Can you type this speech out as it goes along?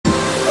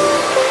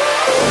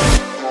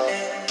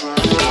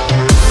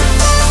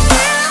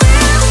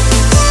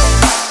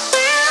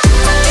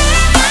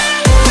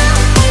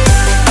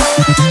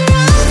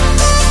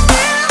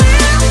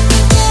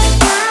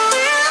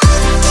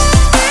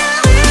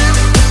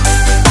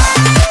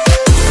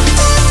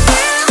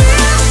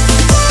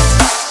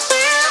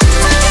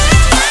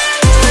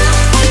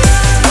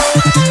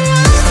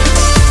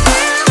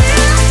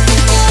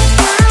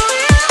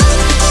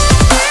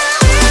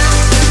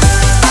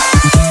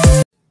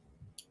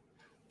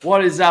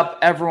What is up,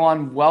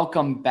 everyone?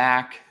 Welcome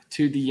back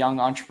to the Young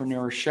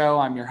Entrepreneur Show.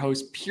 I'm your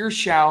host, Pierre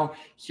Shao,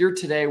 here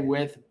today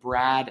with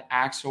Brad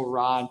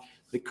Axelrod,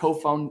 the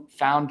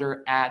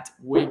co-founder at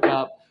Wake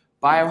Up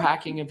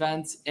Biohacking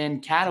Events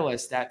and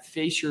Catalyst at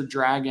Face Your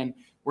Dragon,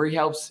 where he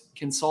helps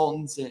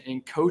consultants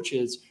and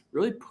coaches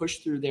really push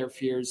through their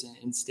fears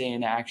and stay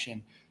in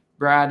action.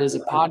 Brad is a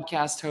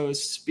podcast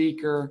host,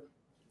 speaker.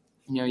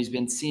 He's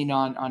been seen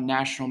on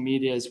national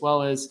media as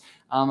well as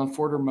a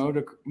former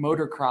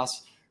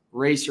motocross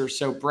racer.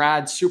 So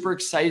Brad, super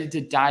excited to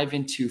dive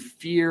into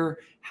fear,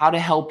 how to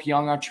help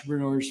young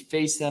entrepreneurs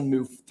face them,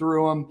 move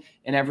through them,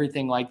 and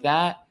everything like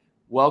that.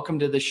 Welcome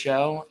to the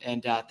show,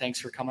 and thanks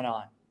for coming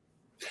on.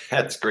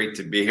 That's great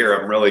to be here.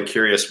 I'm really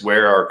curious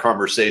where our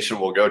conversation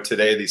will go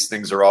today. These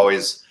things are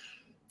always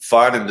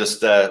fun, and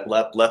just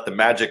let the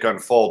magic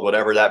unfold,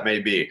 whatever that may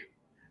be.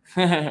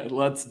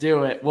 Let's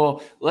do it.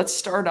 Well, let's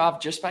start off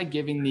just by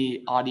giving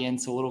the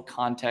audience a little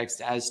context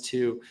as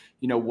to,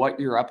 what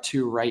you're up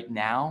to right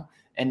now.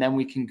 And then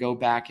we can go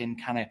back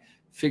and kind of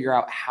figure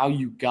out how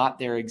you got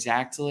there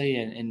exactly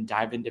and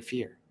dive into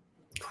fear.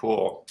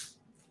 Cool.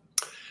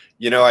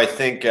 I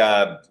think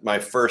my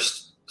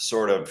first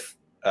sort of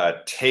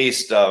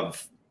taste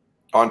of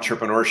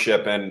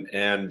entrepreneurship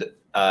and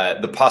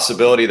the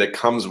possibility that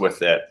comes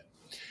with it.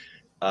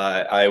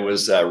 I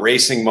was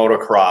racing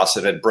motocross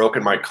and had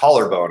broken my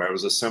collarbone. I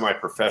was a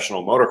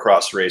semi-professional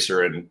motocross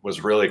racer and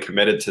was really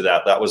committed to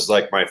that. That was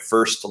like my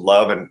first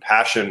love and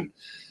passion.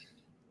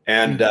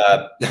 And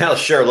I'll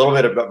share a little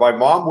bit about my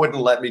mom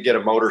wouldn't let me get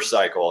a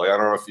motorcycle. I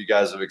don't know if you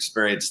guys have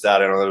experienced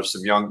that. I know there's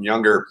some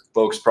younger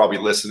folks probably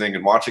listening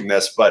and watching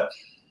this, but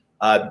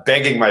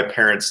begging my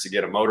parents to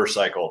get a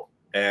motorcycle.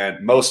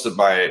 And most of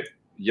my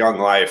young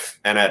life,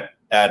 and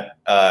at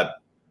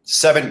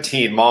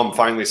 17, mom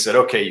finally said,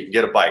 "Okay, you can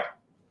get a bike."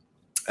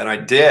 And I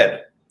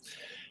did.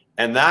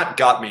 And that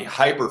got me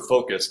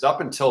hyper-focused. Up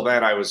until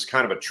then, I was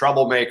kind of a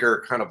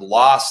troublemaker, kind of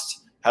lost,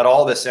 had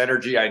all this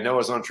energy. I know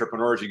as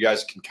entrepreneurs, you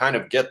guys can kind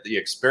of get the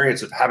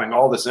experience of having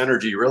all this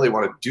energy. You really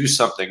want to do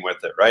something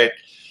with it, right?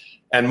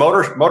 And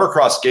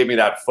motocross gave me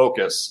that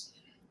focus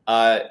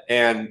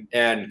and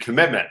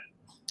commitment.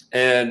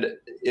 And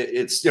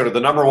it's the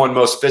number one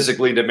most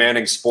physically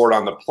demanding sport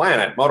on the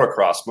planet,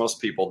 motocross. Most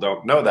people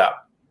don't know that.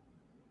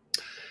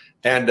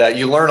 And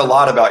you learn a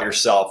lot about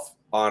yourself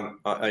in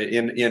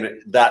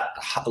that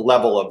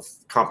level of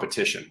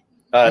competition.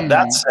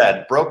 That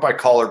said, broke my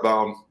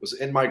collarbone, was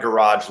in my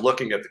garage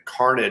looking at the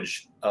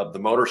carnage of the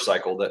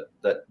motorcycle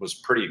that was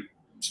pretty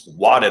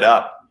wadded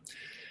up.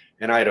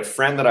 And I had a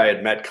friend that I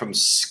had met come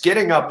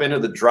skidding up into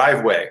the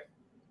driveway.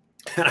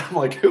 And I'm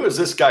like, who is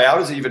this guy? How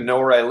does he even know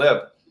where I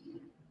live?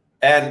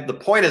 And the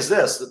point is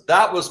this,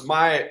 that was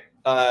my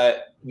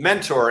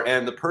mentor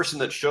and the person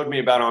that showed me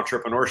about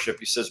entrepreneurship.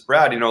 He says,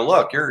 "Brad,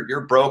 look,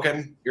 you're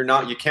broken.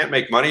 You can't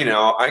make money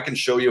now. I can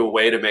show you a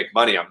way to make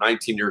money. I'm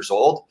 19 years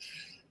old.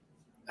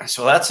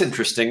 So that's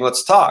interesting.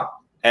 Let's talk."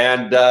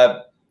 And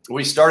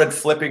we started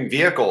flipping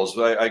vehicles.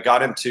 I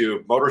got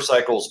into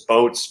motorcycles,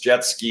 boats,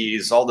 jet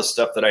skis, all the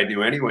stuff that I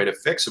knew anyway to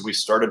fix. And we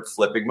started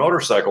flipping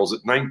motorcycles.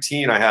 At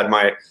 19, I had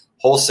my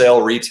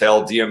wholesale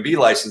retail DMV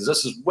license.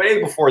 This is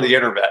way before the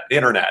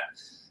internet.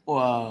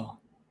 Wow.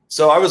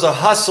 So I was a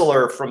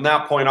hustler from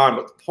that point on.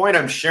 But the point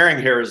I'm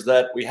sharing here is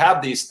that we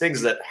have these things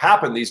that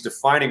happen, these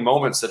defining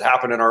moments that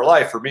happen in our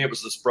life. For me, it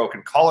was this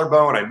broken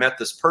collarbone. I met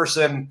this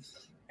person.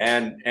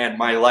 And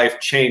my life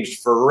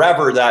changed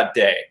forever that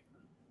day.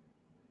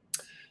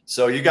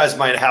 So you guys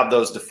might have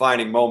those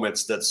defining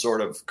moments that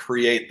sort of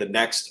create the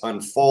next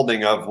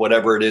unfolding of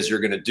whatever it is you're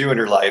going to do in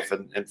your life.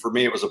 And for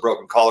me, it was a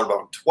broken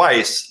collarbone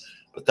twice,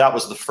 but that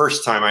was the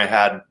first time I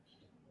had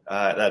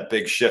that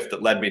big shift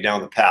that led me down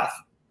the path.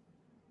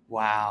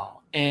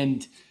 Wow.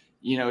 And,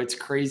 it's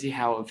crazy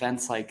how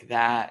events like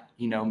that,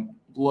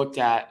 looked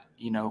at,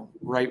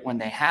 right when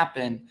they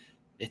happen,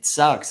 it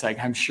sucks. Like,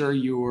 I'm sure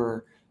you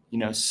were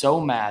so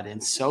mad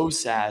and so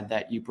sad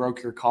that you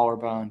broke your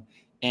collarbone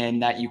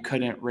and that you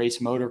couldn't race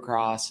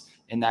motocross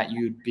and that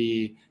you'd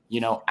be,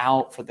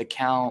 out for the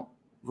count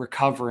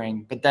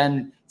recovering. But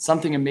then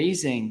something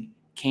amazing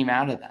came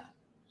out of that.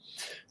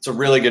 It's a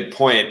really good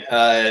point.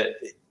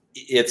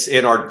 It's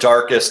in our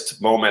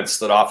darkest moments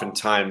that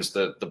oftentimes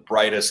the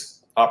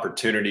brightest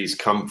opportunities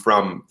come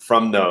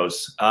from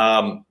those.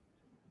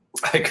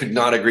 I could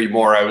not agree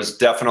more. I was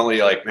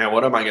definitely like, man,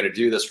 what am I going to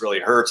do? This really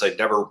hurts. I'd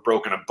never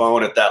broken a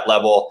bone at that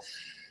level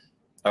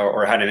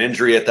or had an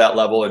injury at that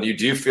level. And you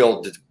do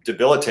feel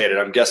debilitated.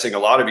 I'm guessing a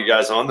lot of you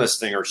guys on this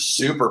thing are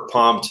super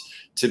pumped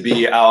to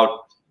be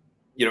out,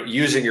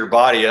 using your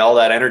body, all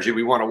that energy.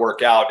 We want to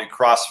work out, do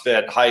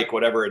CrossFit, hike,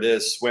 whatever it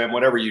is, swim,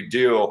 whatever you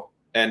do.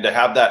 And to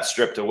have that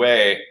stripped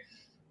away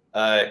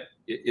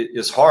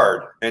is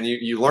hard. And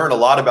you learn a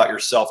lot about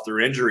yourself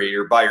through injury.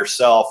 You're by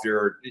yourself.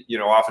 You're,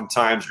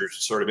 oftentimes you're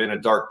sort of in a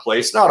dark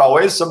place. Not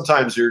always.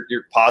 Sometimes you're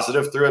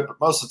positive through it, but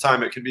most of the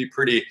time it can be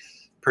pretty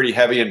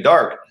heavy and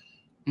dark.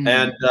 Mm-hmm.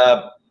 And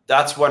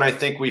that's when I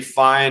think we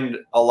find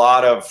a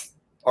lot of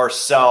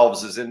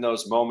ourselves is in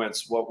those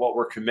moments, what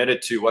we're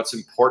committed to, what's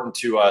important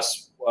to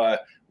us,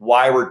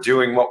 why we're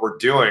doing what we're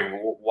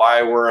doing,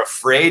 why we're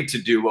afraid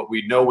to do what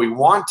we know we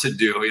want to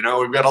do. You know,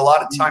 we've got a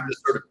lot of time to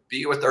sort of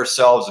be with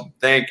ourselves and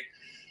think.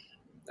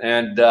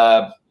 And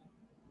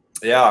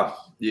yeah,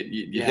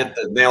 you hit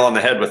the nail on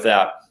the head with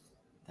that.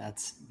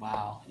 That's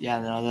wow.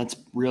 Yeah, no, that's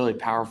really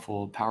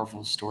powerful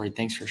story.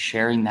 Thanks for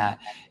sharing that.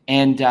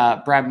 And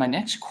Brad, my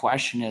next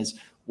question is,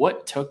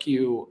 what took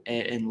you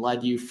and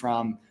led you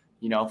from,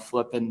 you know,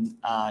 flipping,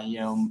 you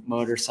know,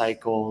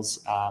 motorcycles,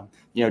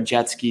 you know,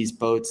 jet skis,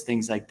 boats,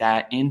 things like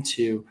that,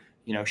 into,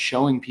 you know,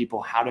 showing people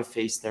how to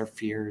face their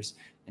fears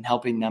and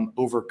helping them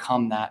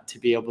overcome that to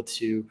be able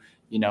to,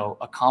 you know,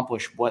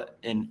 accomplish what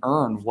and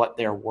earn what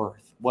they're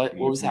worth. What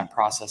was that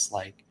process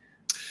like?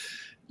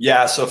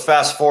 Yeah. So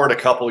fast forward a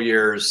couple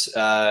years.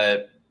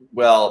 In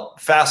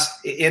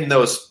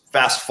those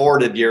fast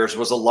forwarded years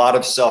was a lot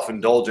of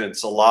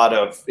self-indulgence, a lot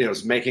of, you know,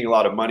 was making a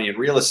lot of money in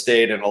real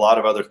estate and a lot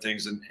of other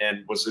things,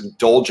 and was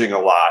indulging a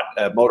lot.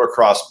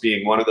 Motocross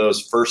being one of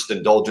those first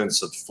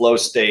indulgence of flow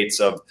states,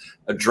 of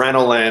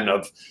adrenaline,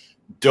 of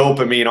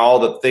dopamine, all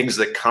the things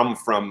that come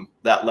from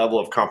that level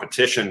of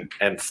competition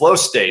and flow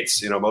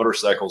states. You know,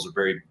 motorcycles are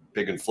very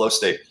big in flow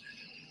state.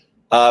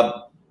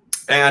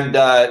 And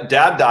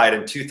Dad died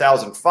in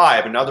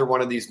 2005, another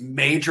one of these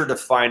major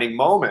defining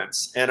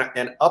moments. And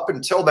up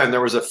until then,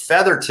 there was a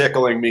feather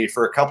tickling me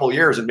for a couple of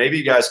years, and maybe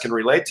you guys can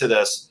relate to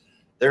this.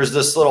 There's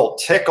this little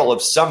tickle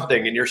of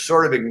something, and you're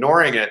sort of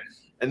ignoring it.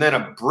 And then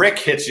a brick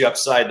hits you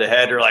upside the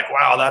head. You're like,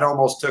 wow, that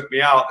almost took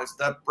me out.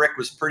 That brick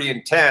was pretty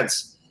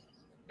intense.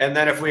 And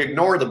then if we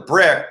ignore the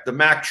brick, the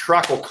Mack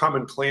truck will come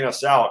and clean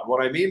us out.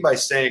 What I mean by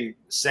saying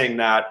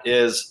that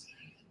is,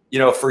 you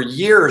know, for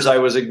years I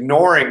was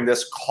ignoring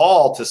this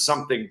call to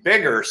something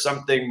bigger,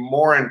 something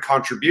more in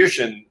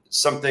contribution,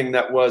 something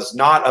that was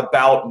not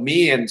about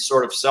me and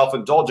sort of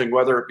self-indulging,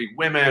 whether it be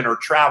women or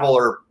travel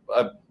or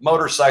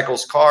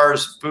motorcycles,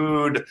 cars,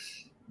 food,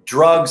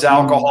 drugs,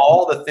 alcohol,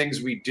 all the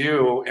things we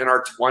do in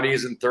our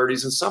 20s and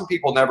 30s. And some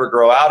people never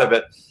grow out of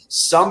it.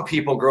 Some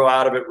people grow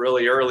out of it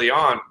really early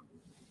on.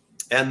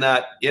 And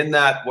that in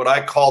that, what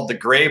I called the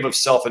grave of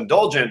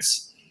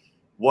self-indulgence,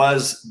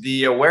 was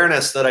the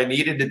awareness that I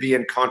needed to be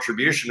in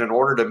contribution in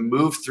order to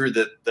move through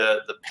the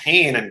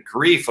pain and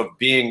grief of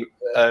being,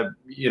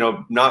 you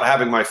know, not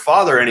having my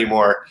father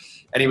anymore.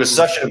 And he was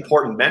such an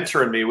important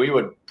mentor in me. We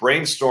would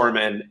brainstorm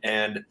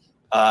and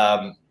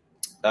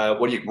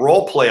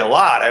role play a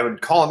lot. I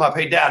would call him up,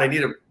 hey, Dad, I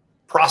need to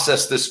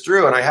process this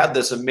through. And I had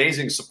this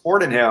amazing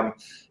support in him,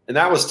 and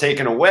that was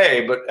taken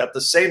away. But at the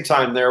same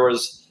time, there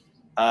was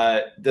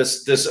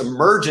this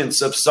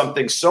emergence of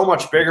something so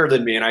much bigger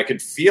than me, and I could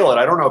feel it.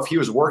 I don't know if he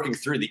was working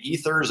through the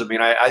ethers. I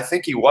mean, I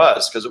think he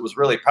was, because it was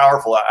really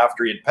powerful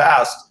after he had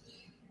passed.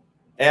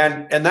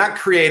 And that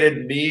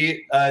created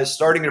me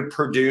starting to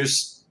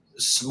produce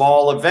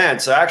small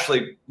events.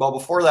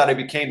 Before that, I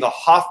became the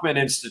Hoffman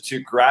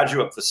Institute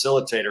graduate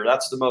facilitator.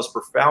 That's the most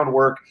profound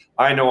work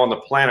I know on the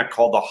planet,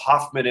 called the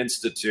Hoffman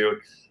Institute,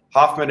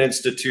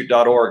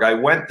 hoffmaninstitute.org. I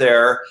went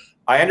there.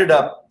 I ended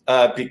up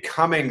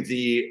becoming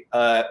the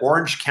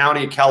Orange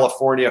County,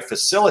 California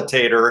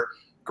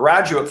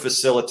graduate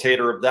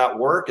facilitator of that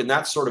work. And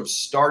that sort of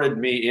started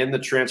me in the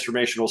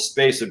transformational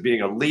space of being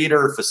a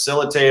leader,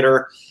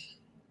 facilitator.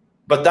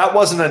 But that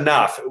wasn't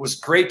enough. It was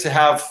great to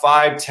have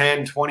 5,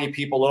 10, 20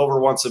 people over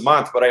once a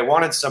month, but I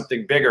wanted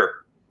something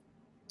bigger.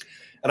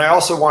 And I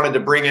also wanted to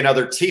bring in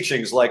other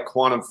teachings like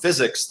quantum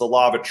physics, the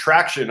law of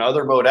attraction,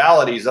 other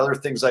modalities, other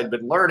things I'd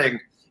been learning,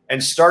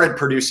 and started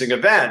producing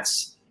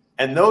events.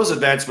 And those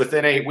events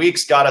within 8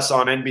 weeks got us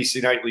on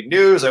NBC Nightly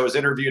News. I was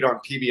interviewed on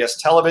PBS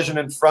television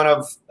in front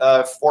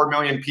of 4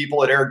 million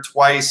people. It aired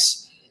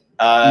twice.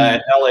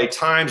 LA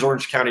Times,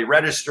 Orange County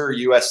Register,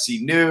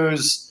 USC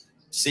News,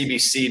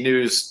 CBC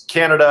News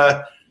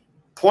Canada.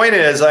 Point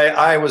is,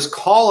 I was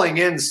calling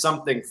in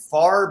something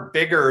far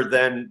bigger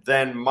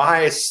than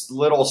my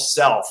little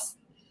self.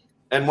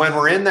 And when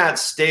we're in that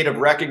state of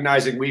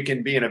recognizing we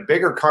can be in a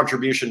bigger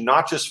contribution,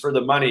 not just for the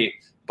money,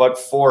 but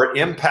for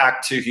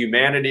impact to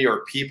humanity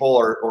or people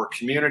or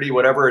community,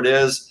 whatever it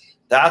is,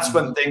 that's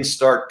when things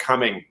start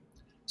coming.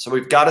 So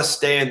we've got to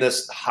stay in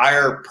this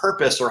higher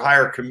purpose or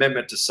higher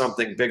commitment to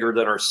something bigger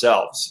than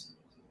ourselves.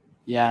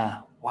 Yeah.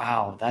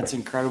 Wow. That's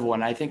incredible.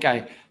 And I think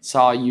I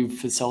saw you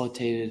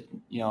facilitated,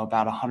 you know,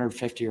 about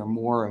 150 or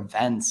more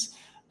events.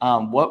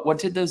 What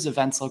did those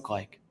events look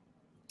like?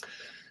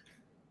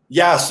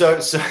 Yeah, so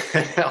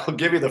I'll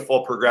give you the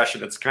full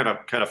progression. It's kind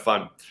of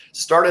fun.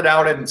 Started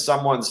out in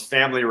someone's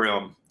family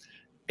room,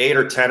 8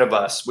 or 10 of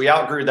us. We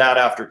outgrew that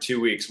after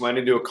 2 weeks. Went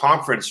into a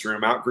conference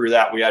room, outgrew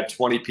that. We had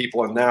 20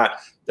 people in that.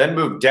 Then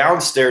moved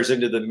downstairs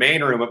into the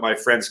main room at my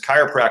friend's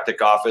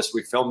chiropractic office.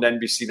 We filmed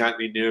NBC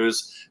Nightly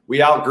News.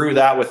 We outgrew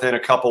that within a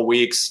couple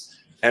weeks.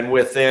 And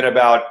within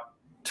about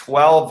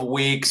 12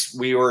 weeks,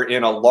 we were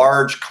in a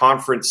large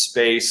conference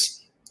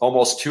space,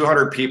 almost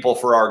 200 people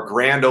for our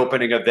grand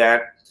opening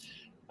event.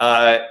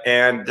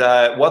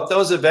 What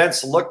those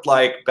events looked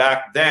like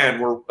back then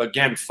were,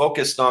 again,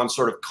 focused on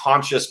sort of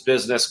conscious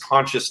business,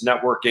 conscious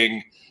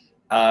networking,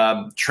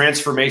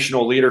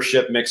 transformational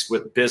leadership mixed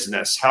with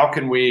business. How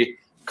can we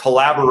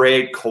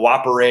collaborate,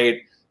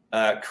 cooperate,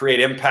 create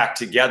impact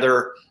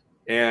together.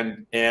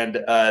 And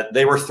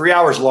they were 3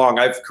 hours long.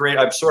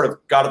 I've sort of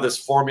got this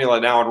formula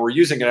now, and we're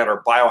using it at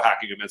our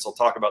biohacking events. I'll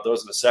talk about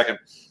those in a second.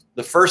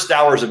 The first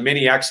hour is a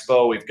mini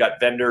expo. We've got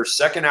vendors.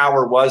 Second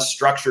hour was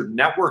structured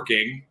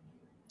networking,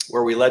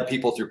 where we led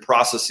people through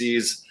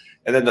processes.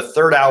 And then the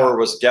third hour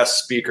was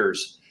guest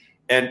speakers.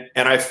 And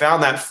I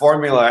found that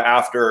formula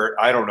after,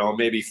 I don't know,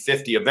 maybe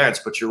 50 events,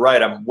 but you're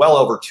right. I'm well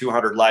over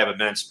 200 live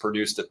events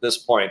produced at this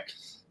point,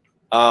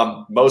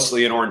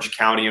 mostly in Orange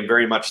County, and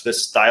very much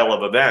this style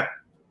of event.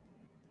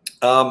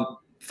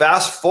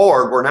 Fast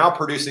forward, we're now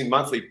producing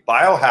monthly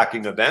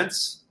biohacking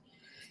events.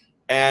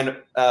 And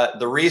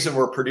the reason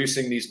we're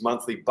producing these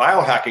monthly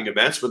biohacking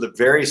events with a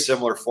very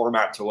similar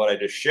format to what I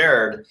just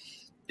shared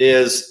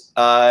is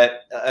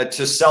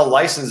to sell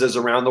licenses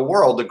around the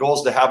world. The goal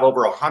is to have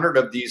over 100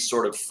 of these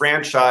sort of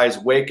franchise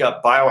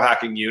wake-up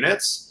biohacking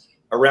units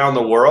around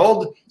the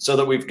world, so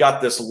that we've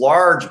got this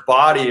large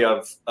body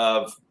of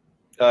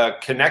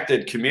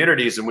connected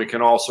communities, and we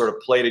can all sort of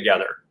play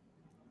together.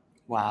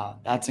 Wow,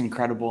 that's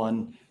incredible.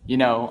 And,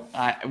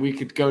 we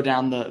could go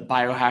down the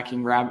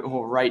biohacking rabbit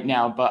hole right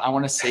now, but I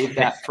want to save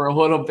that for a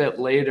little bit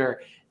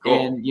later.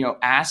 Cool. And,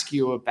 ask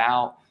you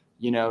about,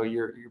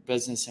 your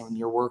business and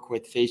your work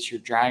with Face Your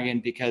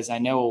Dragon, because I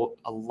know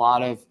a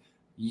lot of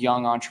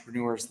young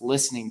entrepreneurs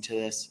listening to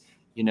this,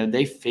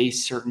 they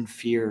face certain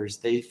fears.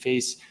 They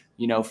face,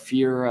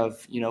 fear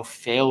of,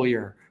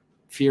 failure,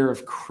 fear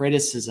of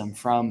criticism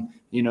from,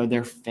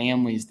 their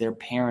families, their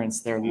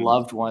parents, their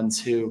loved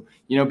ones who,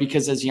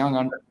 because as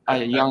young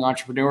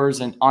entrepreneurs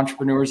and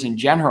entrepreneurs in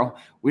general,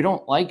 we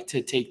don't like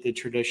to take the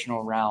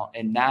traditional route,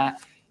 and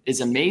that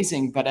is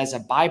amazing. But as a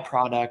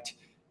byproduct,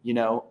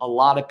 a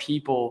lot of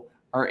people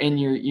are in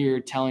your ear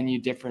telling you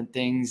different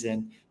things.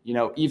 And,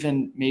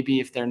 even maybe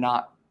if they're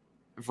not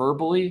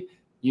verbally,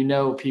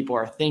 people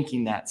are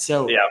thinking that.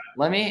 So yeah.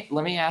 Let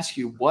me ask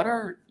you, what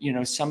are,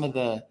 some of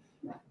the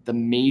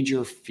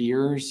major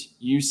fears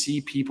you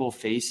see people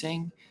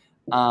facing?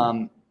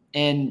 And,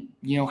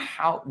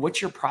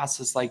 what's your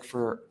process like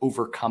for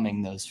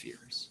overcoming those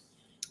fears?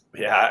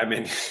 Yeah, I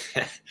mean,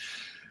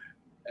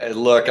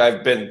 look,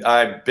 I've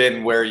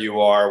been where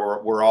you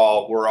are. We're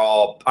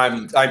all,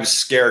 I'm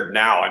scared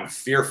now. I'm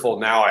fearful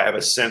now. I have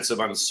a sense of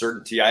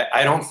uncertainty.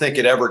 I don't think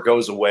it ever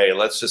goes away.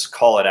 Let's just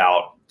call it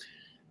out.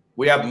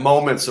 We have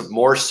moments of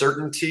more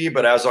certainty,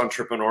 but as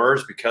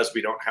entrepreneurs, because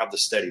we don't have the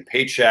steady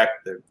paycheck,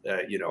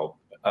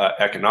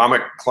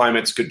 economic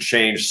climates could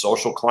change,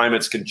 social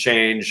climates can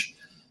change.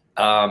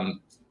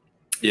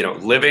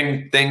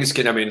 Living things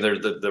can,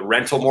 the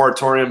rental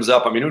moratorium's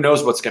up. Who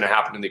knows what's going to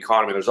happen in the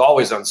economy? There's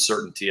always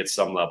uncertainty at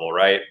some level,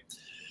 right?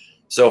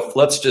 So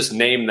let's just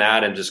name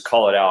that and just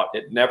call it out.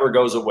 It never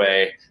goes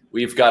away.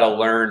 We've got to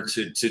learn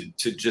to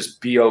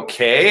just be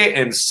okay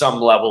in some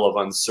level of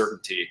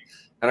uncertainty.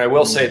 And I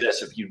will say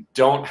this, if you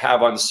don't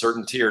have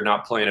uncertainty, you're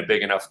not playing a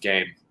big enough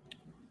game.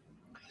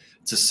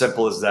 It's as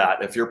simple as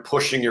that. If you're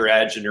pushing your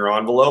edge and your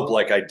envelope,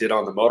 like I did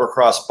on the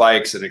motocross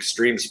bikes and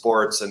extreme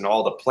sports and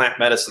all the plant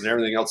medicine and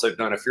everything else I've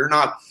done, if you're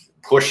not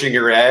pushing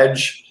your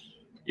edge,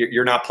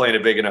 you're not playing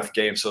a big enough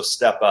game. So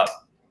step up.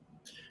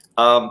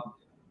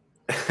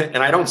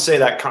 And I don't say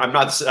that.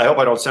 I hope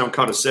I don't sound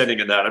condescending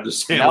in that. I'm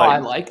just saying. No, I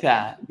like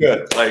that.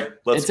 Good. Like,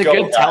 let's go. It's a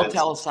good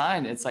telltale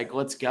sign. It's like,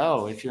 let's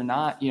go. If you're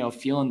not,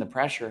 feeling the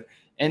pressure,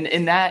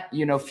 and that,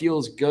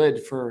 feels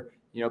good for,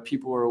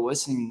 people who are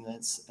listening to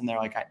this and they're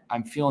like,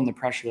 I'm feeling the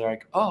pressure. They're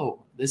like,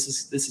 oh, this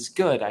is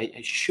good.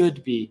 I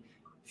should be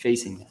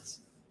facing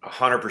this.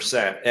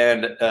 100%.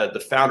 And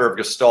the founder of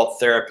Gestalt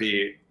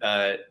therapy,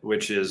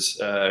 which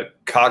is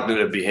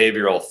cognitive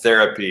behavioral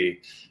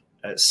therapy,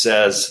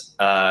 says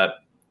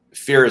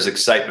fear is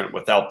excitement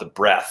without the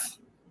breath.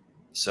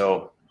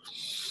 So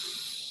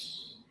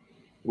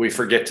we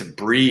forget to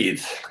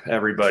breathe,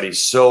 everybody,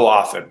 so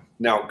often.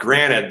 Now,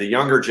 granted, the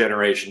younger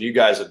generation, you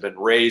guys have been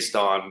raised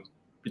on,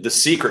 The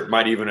Secret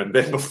might even have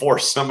been before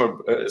some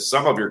of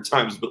your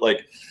times, but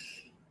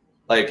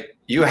like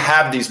you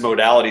have these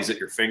modalities at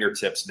your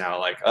fingertips now.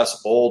 Like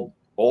us old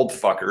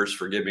fuckers,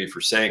 forgive me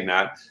for saying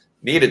that,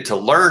 needed to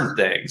learn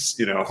things.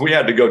 We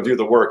had to go do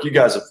the work. You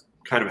guys have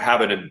kind of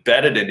have it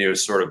embedded in you,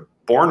 sort of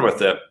born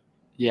with it.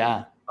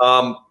 Yeah.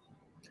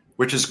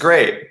 Which is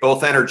great,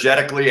 both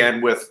energetically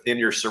and within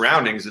your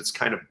surroundings. It's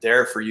kind of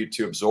there for you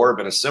to absorb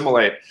and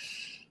assimilate.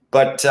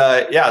 But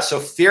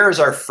so fear is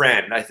our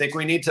friend. I think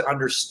we need to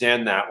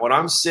understand that. When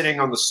I'm sitting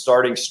on the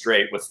starting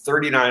straight with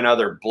 39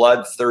 other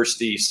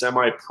bloodthirsty,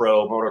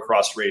 semi-pro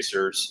motocross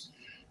racers,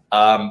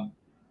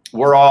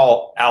 we're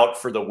all out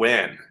for the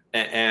win.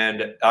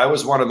 And I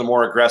was one of the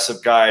more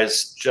aggressive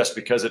guys just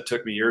because it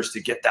took me years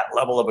to get that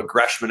level of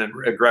aggression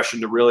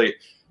to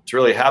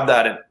really have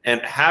that.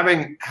 And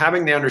having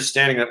the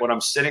understanding that when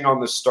I'm sitting on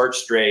the start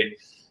straight,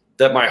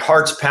 that my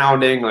heart's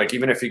pounding, like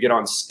even if you get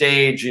on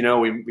stage,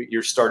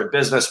 you start a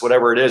business,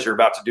 whatever it is, you're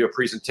about to do a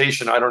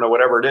presentation, I don't know,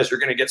 whatever it is, you're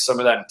going to get some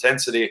of that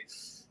intensity.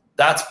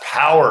 That's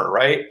power,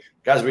 right?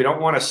 Guys, we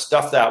don't want to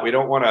stuff that. We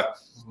don't want to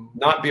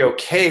not be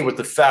okay with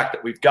the fact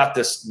that we've got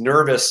this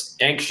nervous,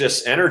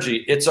 anxious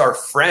energy. It's our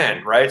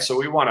friend, right? So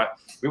we want to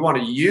We want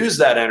to use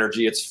that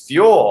energy. It's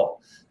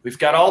fuel. We've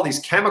got all these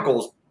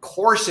chemicals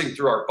coursing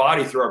through our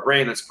body, through our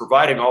brain, that's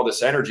providing all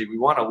this energy. We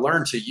want to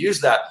learn to use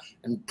that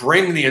and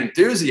bring the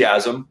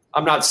enthusiasm.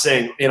 I'm not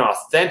saying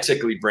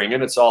inauthentically bring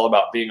it. It's all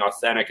about being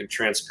authentic and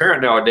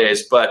transparent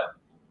nowadays. But,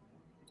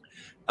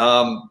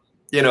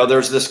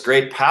 there's this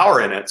great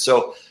power in it.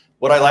 So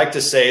what I like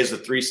to say is the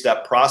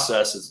 3-step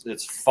process is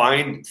it's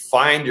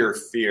find your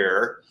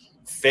fear,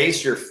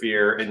 face your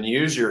fear, and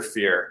use your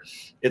fear.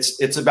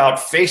 It's about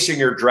facing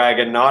your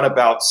dragon, not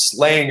about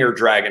slaying your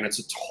dragon. It's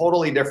a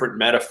totally different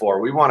metaphor.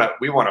 We want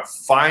to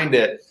find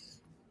it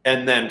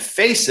and then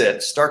face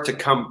it, start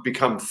to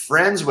become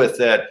friends with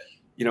it,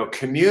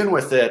 commune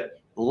with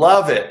it,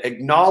 love it,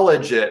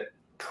 acknowledge it,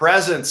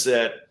 presence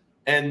it,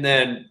 and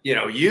then,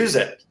 use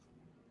it.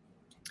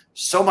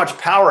 So much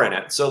power in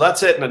it. So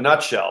that's it in a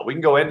nutshell. We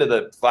can go into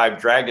the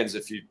 5 dragons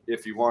if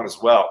you want as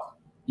well.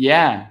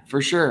 Yeah, for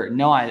sure.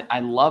 No, I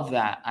love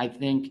that. I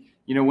think,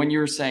 when you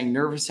were saying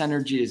nervous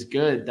energy is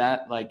good,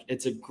 that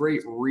it's a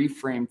great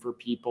reframe for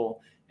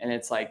people. And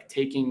it's like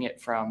taking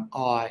it from,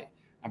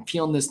 I'm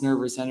feeling this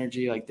nervous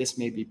energy, like this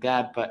may be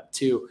bad, but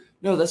to,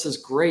 no, this is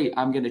great.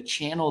 I'm going to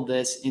channel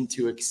this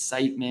into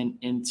excitement,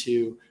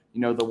 into,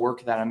 the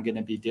work that I'm going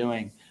to be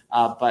doing.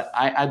 But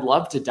I'd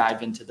love to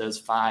dive into those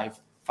five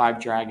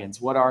dragons.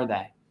 What are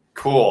they?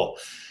 Cool.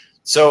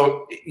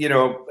 So,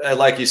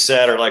 like you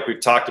said, or like we've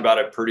talked about,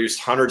 I've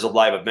produced hundreds of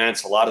live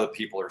events. A lot of the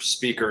people are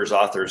speakers,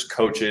 authors,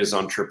 coaches,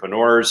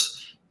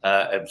 entrepreneurs.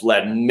 I've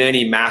led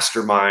many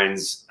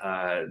masterminds,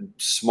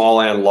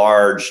 small and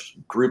large,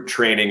 group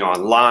training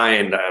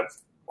online. I have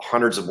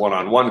hundreds of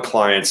one-on-one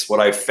clients. What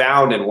I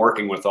found in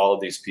working with all of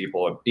these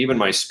people, even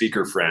my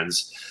speaker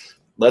friends,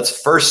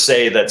 let's first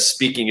say that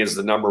speaking is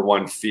the number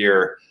one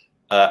fear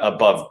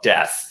above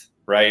death,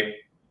 right?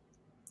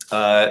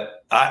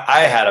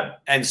 I had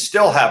and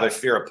still have a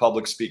fear of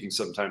public speaking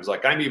sometimes.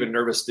 Like I'm even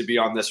nervous to be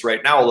on this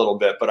right now a little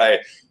bit, but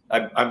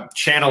I'm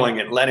channeling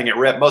it, letting it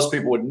rip. Most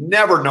people would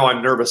never know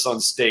I'm nervous on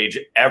stage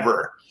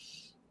ever,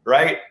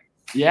 right?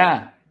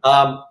 Yeah.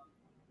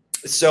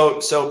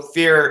 So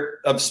fear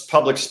of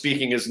public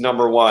speaking is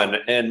number one,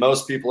 and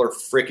most people are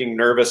freaking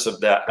nervous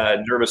of that,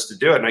 nervous to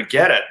do it, and I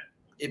get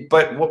it.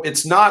 But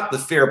it's not the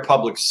fear of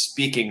public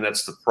speaking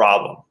that's the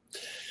problem,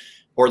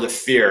 or the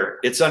fear.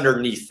 It's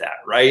underneath that,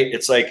 right?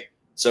 It's like,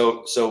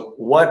 so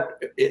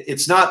what?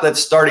 It's not that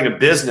starting a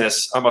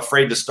business, I'm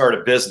afraid to start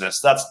a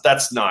business.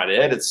 That's not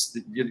it. It's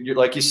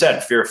like you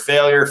said, fear of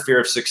failure,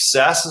 fear of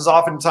success is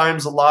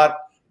oftentimes a lot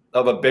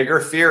of a bigger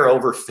fear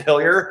over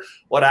failure.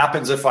 What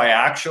happens if I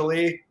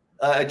actually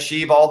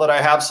achieve all that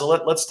I have? So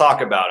let's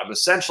talk about them.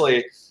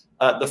 Essentially,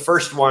 the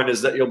first one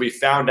is that you'll be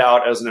found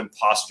out as an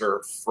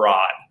imposter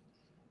fraud.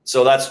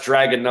 So that's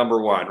dragon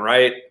number one,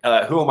 right?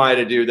 Who am I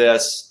to do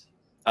this?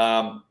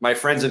 My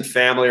friends and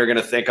family are going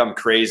to think I'm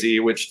crazy,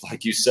 which,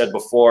 like you said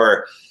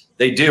before,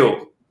 they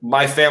do.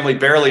 My family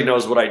barely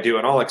knows what I do,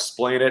 and I'll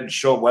explain it and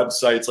show them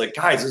websites like,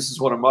 guys, this is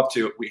what I'm up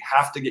to. We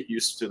have to get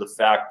used to the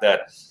fact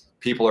that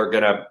people are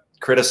going to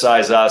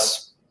criticize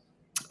us.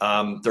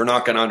 They're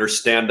not going to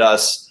understand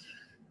us.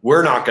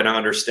 We're not going to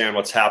understand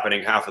what's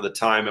happening half of the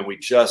time, and we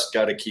just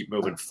got to keep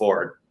moving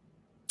forward.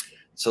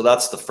 So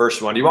that's the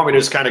first one. Do you want me to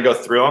just kind of go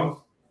through them?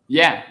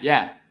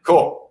 Yeah.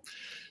 Cool.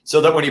 So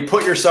that when you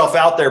put yourself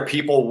out there,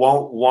 people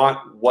won't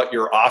want what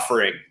you're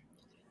offering.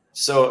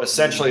 So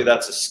essentially,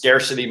 that's a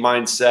scarcity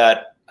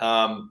mindset.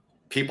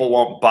 People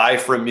won't buy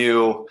from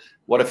you.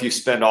 What if you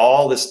spend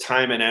all this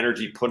time and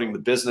energy putting the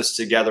business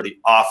together, the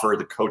offer,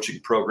 the coaching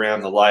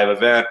program, the live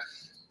event,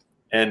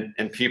 and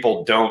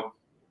people don't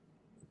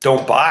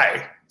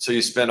buy? So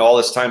you spend all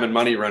this time and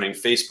money running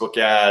Facebook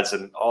ads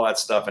and all that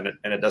stuff, and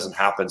it doesn't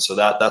happen. So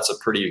that's a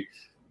pretty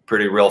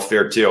real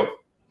fear too.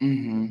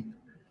 Mm-hmm.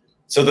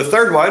 So the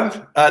third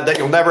one, that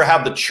you'll never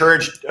have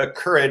the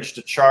courage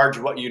to charge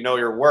what you know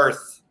you're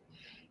worth.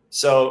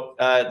 So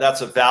that's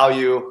a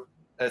value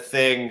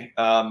thing,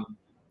 a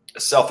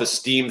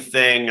self-esteem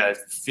thing, a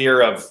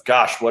fear of,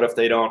 gosh, what if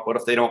they don't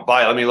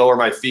buy? Let me lower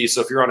my fee. So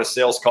if you're on a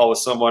sales call with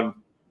someone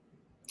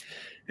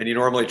and you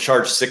normally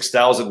charge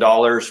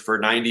 $6,000 for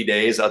 90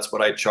 days, that's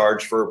what I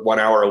charge for 1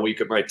 hour a week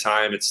of my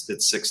time. It's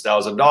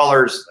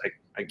 $6,000.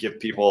 I give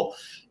people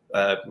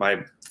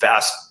my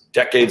vast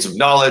decades of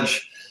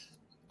knowledge.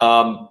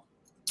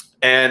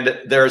 And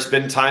there's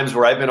been times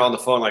where I've been on the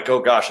phone like, oh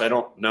gosh, I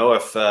don't know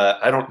if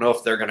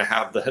they're going to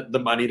have the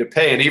money to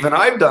pay. And even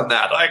I've done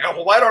that. I go,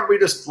 well, why don't we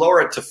just lower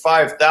it to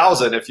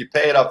 5,000 if you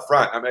pay it up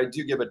front? I mean, I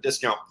do give a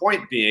discount.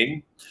 Point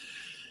being,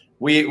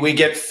 we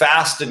get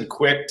fast and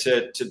quick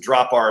to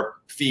drop our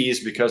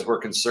fees because we're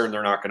concerned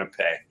they're not going to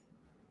pay.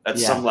 At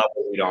some level,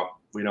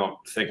 we don't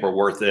think we're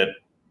worth it.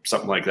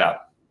 Something like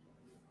that.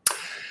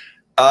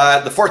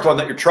 The fourth one,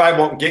 that your tribe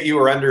won't get you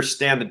or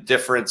understand the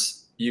difference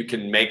you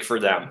can make for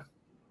them.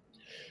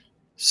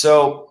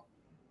 So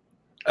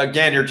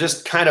again, you're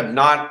just kind of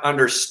not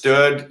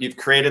understood. You've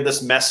created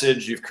this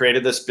message, you've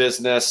created this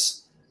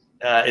business.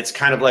 It's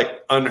kind of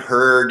like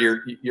unheard.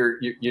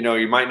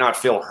 You might not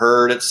feel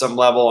heard at some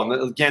level.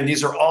 And again,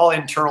 these are all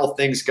internal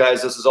things,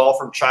 guys. This is all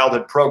from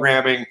childhood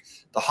programming.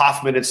 the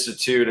Hoffman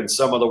Institute and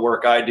some of the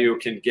work I do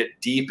can get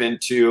deep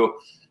into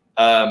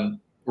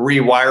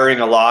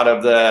rewiring a lot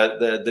of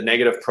the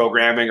negative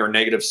programming or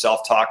negative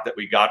self-talk that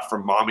we got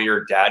from mommy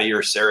or daddy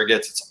or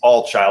surrogates. It's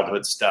all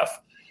childhood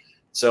stuff.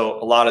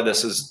 So a lot of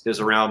this is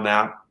around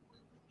that.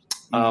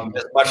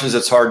 As much as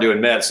it's hard to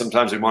admit,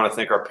 sometimes we want to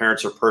think our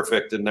parents are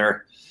perfect and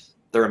they're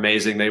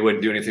amazing. They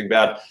wouldn't do anything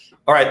bad.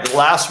 All right, the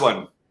last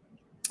one,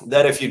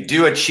 that if you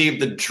do achieve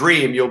the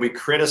dream, you'll be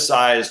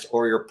criticized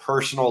or your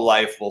personal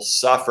life will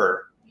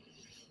suffer.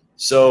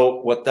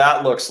 So what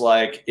that looks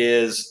like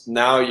is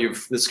now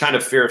you've this kind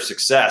of fear of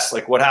success.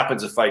 Like, what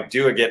happens if I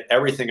do get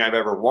everything I've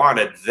ever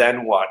wanted?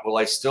 Then what? Will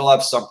I still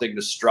have something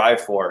to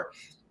strive for?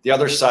 The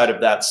other side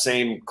of that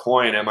same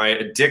coin, am I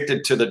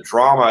addicted to the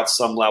drama at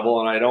some level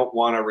and I don't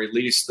want to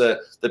release the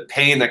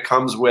pain that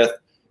comes with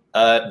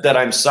that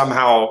I'm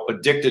somehow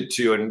addicted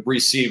to and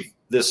receive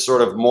this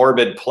sort of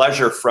morbid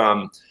pleasure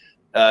from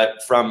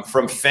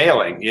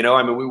failing? You know,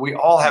 I mean, we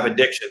all have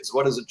addictions.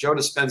 What is it? Joe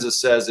Dispenza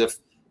says,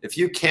 if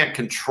you can't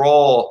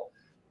control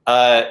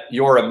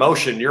your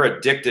emotion, you're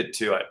addicted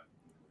to it.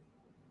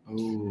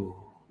 Ooh.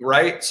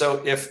 Right?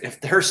 So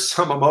if there's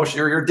some emotion,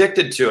 you're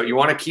addicted to it. You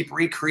want to keep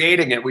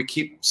recreating it. We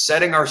keep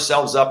setting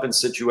ourselves up in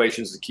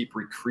situations to keep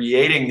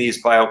recreating these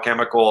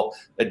biochemical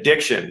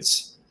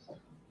addictions.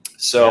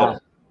 So,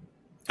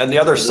 and the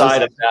other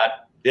side of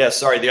that,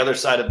 the other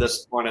side of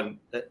this one, and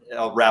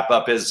I'll wrap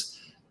up, is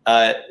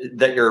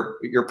that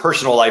your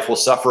personal life will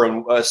suffer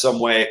in some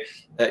way.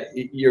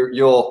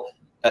 You'll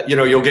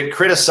get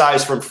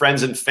criticized from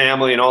friends and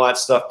family and all that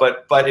stuff.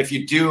 But if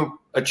you do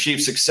achieve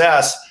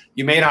success,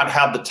 you may not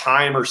have the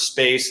time or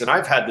space. And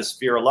I've had this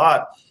fear a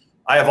lot.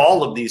 I have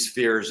all of these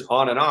fears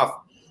on and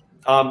off,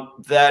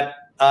 that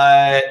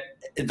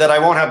I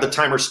won't have the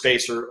time or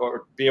space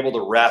or be able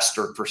to rest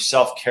or for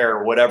self-care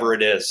or whatever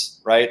it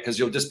is, right? Because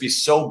you'll just be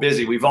so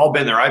busy. We've all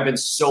been there. I've been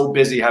so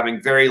busy having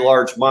very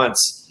large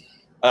months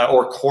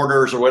or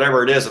quarters or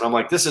whatever it is. And I'm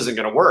like, this isn't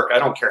going to work. I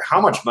don't care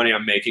how much money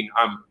I'm making.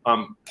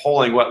 I'm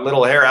pulling what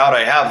little hair out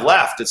I have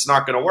left. It's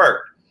not going to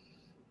work.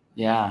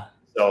 Yeah.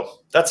 So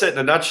that's it in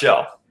a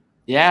nutshell.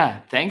 Yeah.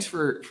 Thanks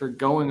for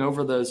going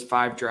over those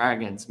 5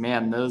 dragons,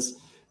 man. Those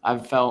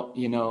I've felt,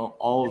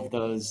 all of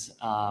those,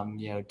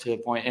 to the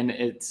point, and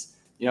it's,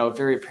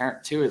 very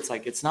apparent too. It's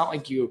like, it's not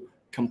like you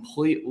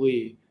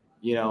completely,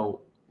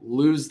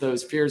 lose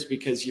those fears,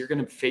 because you're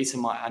going to face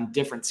them on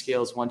different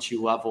scales once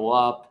you level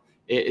up.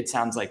 It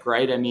sounds like,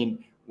 right? I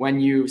mean,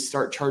 when you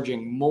start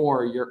charging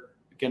more, you're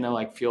going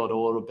to feel it a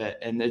little bit,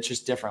 and it's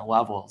just different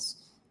levels.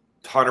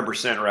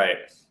 100% right.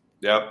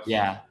 Yep.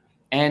 Yeah.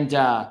 And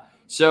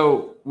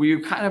so we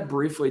kind of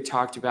briefly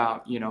talked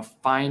about,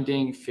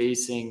 finding,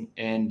 facing,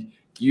 and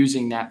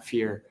using that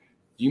fear.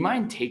 Do you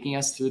mind taking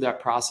us through that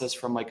process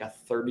from a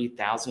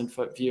 30,000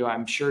 foot view?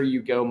 I'm sure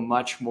you go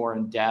much more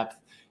in depth,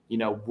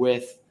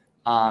 with,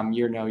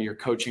 your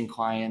coaching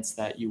clients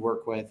that you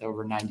work with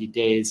over 90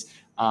 days.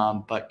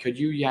 But could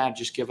you,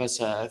 just give us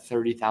a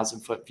 30,000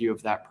 foot view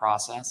of that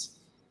process?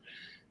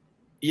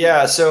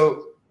 Yeah.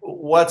 So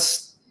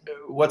what's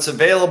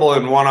available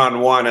in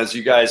one-on-one, as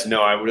you guys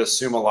know, I would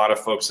assume a lot of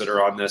folks that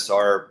are on this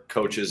are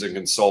coaches and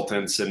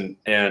consultants, and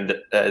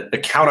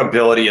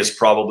accountability is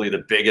probably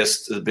the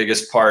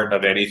biggest part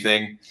of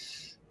anything.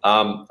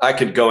 I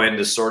could go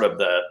into sort of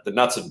the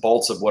nuts and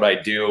bolts of what I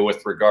do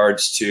with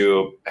regards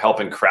to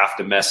helping craft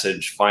a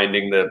message,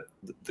 finding the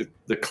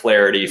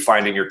clarity,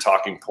 finding your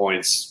talking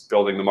points,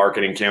 building the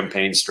marketing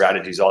campaign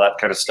strategies, all that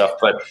kind of stuff.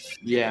 But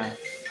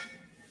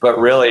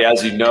really,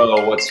 as you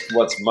know,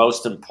 what's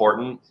most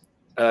important,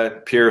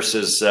 Pierce,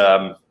 is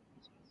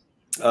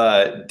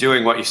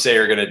doing what you say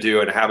you're going to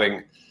do, and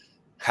having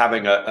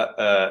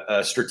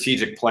a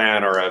strategic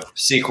plan or a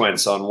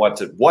sequence on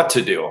what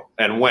to do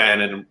and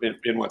when and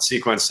in what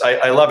sequence.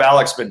 I love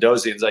Alex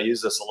Mendozians. I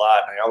use this a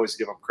lot, and I always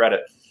give him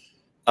credit.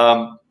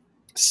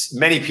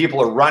 Many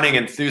people are running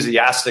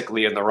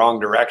enthusiastically in the wrong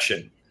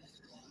direction.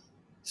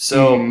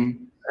 So,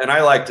 and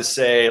I like to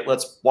say,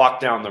 let's walk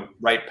down the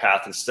right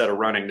path instead of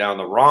running down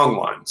the wrong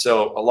one.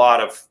 So a lot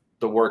of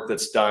the work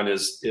that's done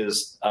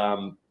is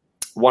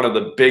one of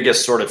the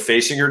biggest sort of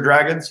facing your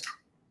dragons.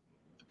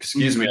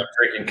 Excuse me, I'm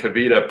drinking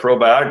Kavita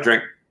probiotic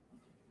drink.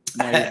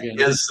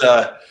 is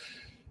a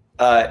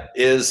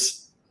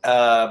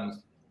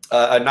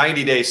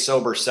 90-day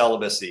sober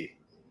celibacy.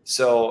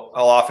 So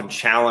I'll often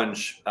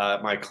challenge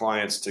my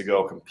clients to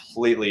go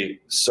completely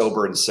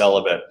sober and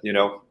celibate.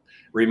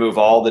 Remove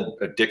all the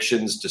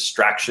addictions,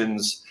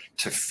 distractions,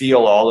 to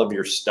feel all of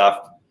your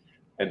stuff,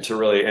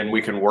 and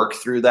we can work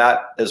through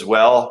that as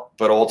well,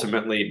 but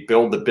ultimately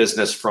build the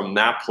business from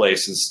that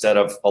place instead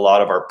of a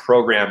lot of our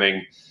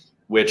programming,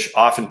 which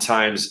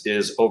oftentimes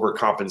is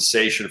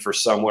overcompensation for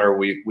somewhere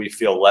we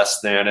feel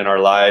less than in our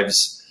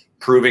lives,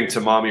 proving to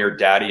mommy or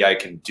daddy I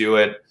can do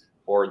it,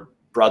 or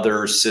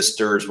brothers,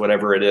 sisters,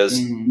 whatever it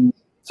is.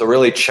 So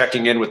really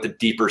checking in with the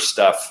deeper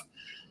stuff.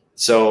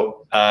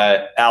 So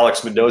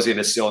Alex Mendozian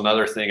is still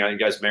another thing. You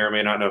guys may or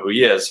may not know who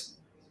he is.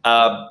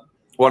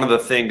 One of the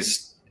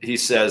things he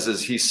says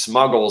is he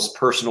smuggles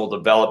personal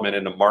development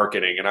into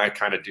marketing, and I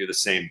kind of do the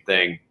same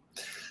thing.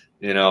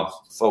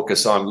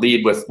 focus on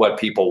lead with what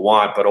people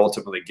want, but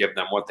ultimately give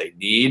them what they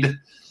need.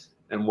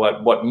 And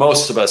what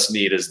most of us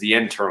need is the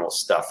internal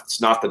stuff. It's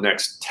not the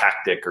next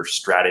tactic or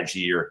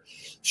strategy, or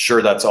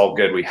sure, that's all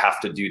good. We have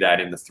to do that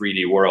in the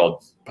 3D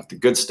world, but the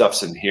good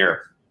stuff's in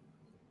here.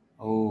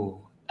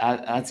 Oh,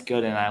 that's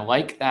good. And I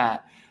like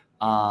that.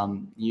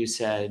 You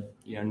said,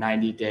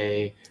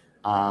 90-day,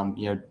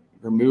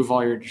 remove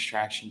all your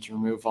distractions,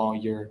 remove all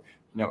your,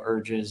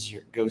 urges,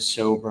 go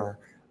sober.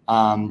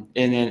 And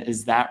then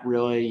is that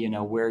really,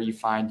 where you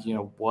find,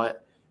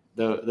 what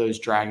those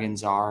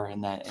dragons are,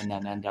 and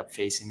then end up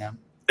facing them?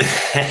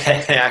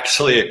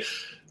 Actually,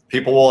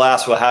 people will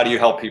ask, well, how do you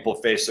help people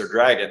face their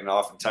dragon? And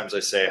oftentimes I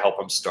say, help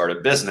them start a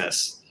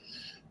business.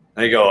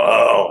 And they go,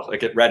 oh,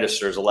 like it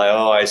registers. Like,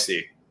 oh, I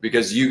see.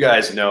 Because you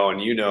guys know,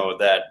 and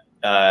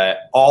that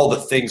all the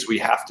things we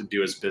have to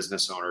do as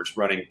business owners,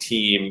 running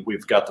team,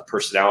 we've got the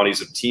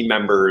personalities of team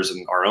members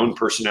and our own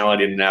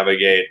personality to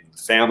navigate,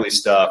 family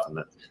stuff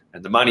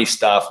and the money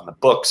stuff and the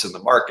books and the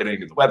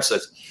marketing and the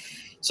websites.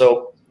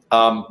 So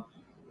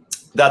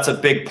that's a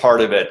big part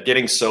of it.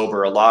 Getting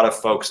sober. A lot of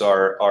folks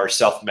are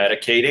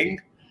self-medicating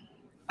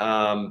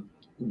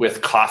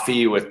with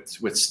coffee,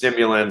 with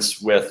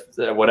stimulants, with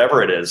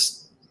whatever it is.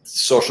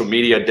 Social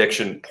media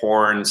addiction,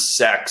 porn,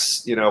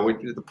 sex.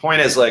 The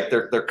point is, like,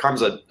 there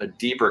comes a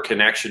deeper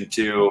connection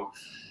to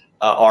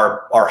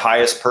our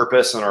highest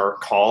purpose and our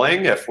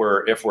calling if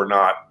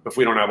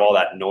we don't have all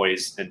that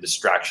noise and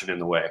distraction in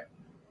the way.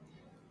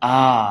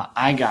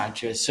 I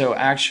gotcha. So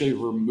actually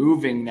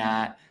removing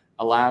that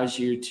allows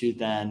you to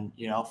then,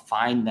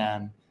 find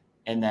them,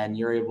 and then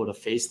you're able to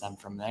face them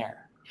from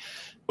there.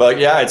 Well,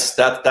 yeah,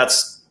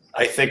 that's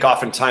I think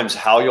oftentimes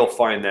how you'll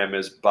find them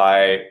is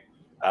by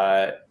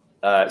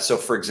so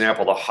for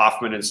example, the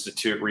Hoffman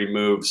Institute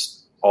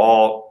removes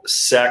all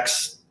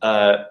sex,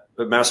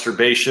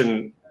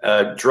 masturbation,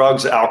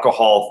 drugs,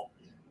 alcohol,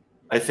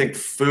 I think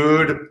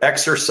food,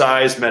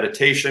 exercise,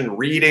 meditation,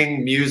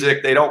 reading,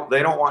 music. They don't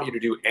want you to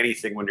do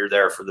anything when you're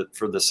there for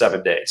the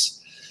 7 days.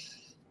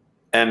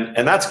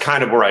 And that's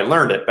kind of where I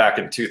learned it back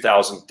in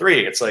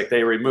 2003. It's like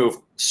they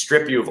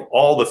strip you of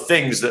all the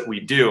things that we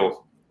do.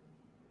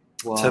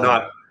 Wow. To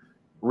not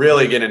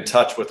really get in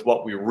touch with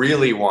what we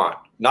really want,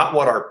 not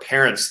what our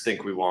parents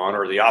think we want,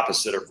 or the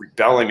opposite of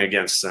rebelling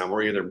against them.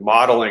 We're either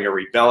modeling or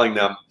rebelling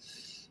them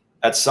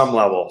at some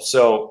level.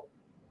 So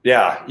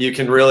yeah, you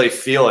can really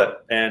feel it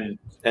and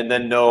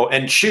then know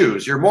and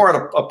choose. You're more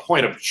at a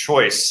point of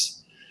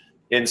choice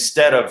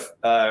instead of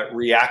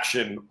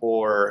reaction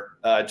or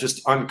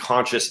just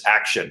unconscious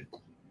action.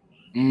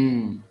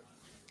 And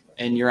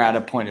you're at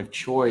a point of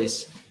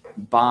choice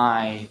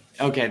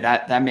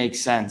that makes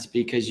sense,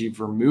 because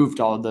you've removed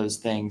all of those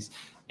things.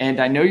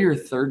 And I know your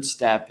third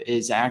step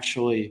is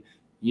actually,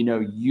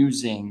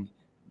 using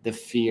the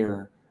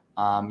fear,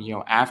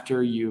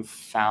 after you've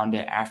found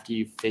it, after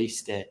you've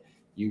faced it,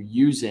 you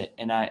use it.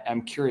 And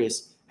I'm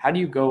curious, how do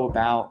you go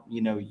about,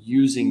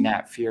 using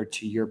that fear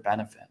to your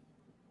benefit?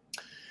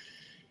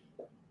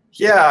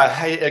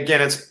 Yeah,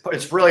 again,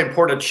 it's really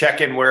important to check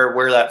in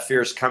where that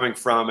fear is coming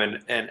from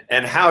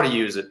and how to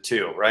use it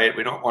too, right?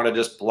 We don't want to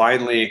just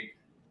blindly.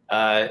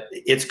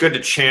 It's good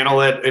to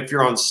channel it if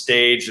you're on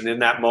stage, and in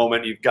that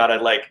moment you've got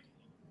to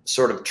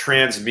sort of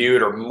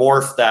transmute or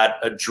morph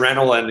that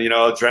adrenaline.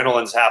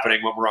 Adrenaline's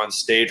happening when we're on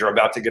stage or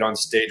about to get on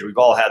stage. We've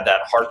all had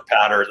that heart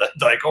patter,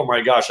 that oh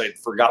my gosh, I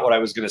forgot what I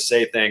was going to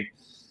say thing.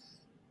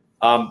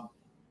 I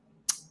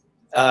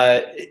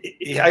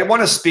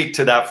want to speak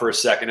to that for a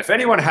second. If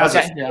anyone has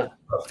a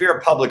fear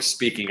of public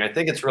speaking, I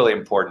think it's really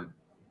important.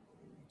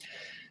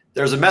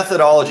 There's a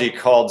methodology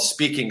called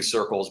speaking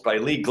circles by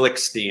Lee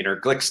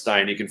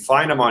Glickstein. You can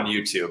find them on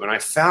YouTube. And I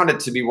found it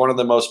to be one of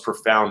the most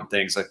profound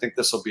things. I think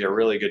this will be a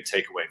really good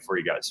takeaway for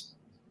you guys.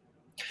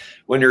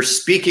 When you're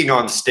speaking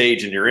on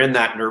stage and you're in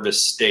that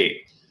nervous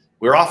state,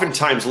 we're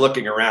oftentimes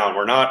looking around.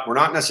 We're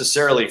not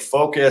necessarily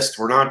focused.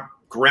 We're not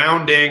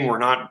grounding. We're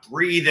not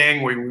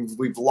breathing.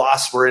 We've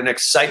lost. We're in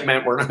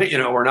excitement.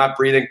 We're not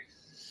breathing.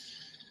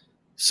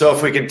 So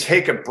if we can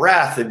take a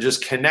breath and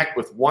just connect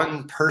with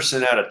one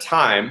person at a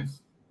time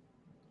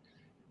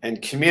and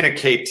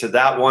communicate to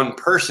that one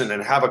person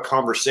and have a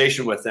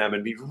conversation with them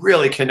and be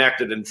really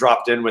connected and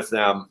dropped in with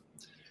them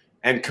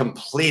and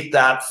complete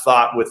that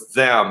thought with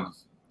them,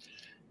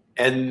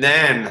 and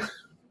then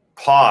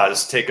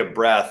pause, take a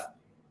breath,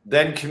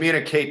 then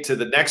communicate to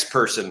the next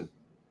person,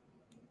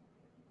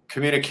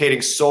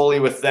 communicating solely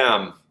with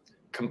them,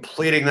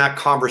 completing that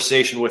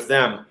conversation with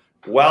them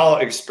while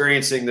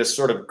experiencing this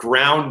sort of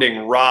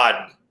grounding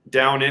rod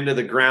down into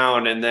the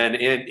ground and then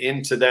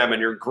into them,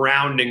 and you're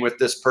grounding with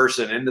this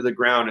person into the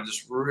ground and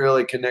just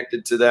really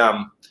connected to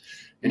them,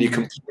 and you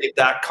complete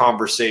that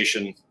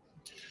conversation.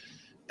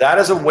 That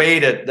is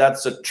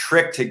that's a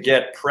trick to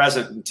get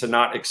present and to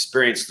not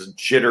experience the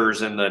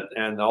jitters and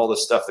all the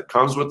stuff that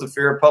comes with the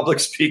fear of public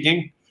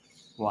speaking.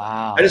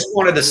 Wow. I just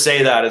wanted to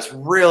say that. It's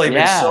really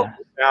been so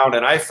profound,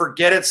 and I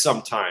forget it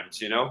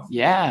sometimes,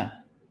 Yeah.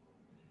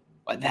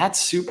 But that's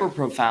super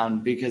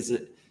profound, because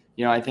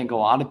I think a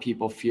lot of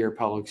people fear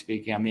public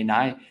speaking. I mean,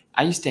 I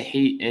used to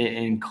hate it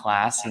in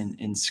class and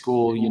in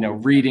school,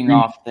 reading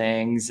off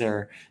things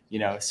or,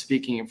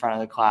 speaking in front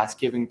of the class,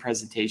 giving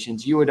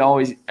presentations. You would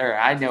always, or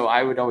I know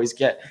I would always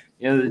get,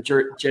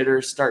 the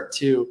jitters start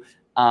to,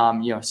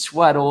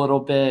 sweat a little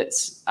bit.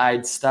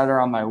 I'd stutter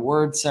on my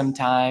words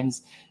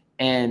sometimes.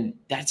 And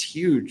that's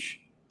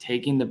huge.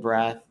 Taking the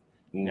breath,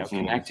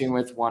 connecting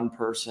with one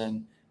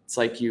person. It's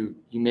like you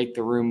make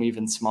the room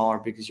even smaller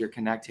because you're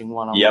connecting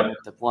one-on-one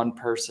with the one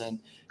person.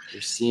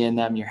 You're seeing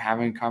them, you're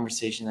having a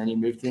conversation, then you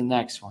move to the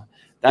next one.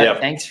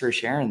 Thanks for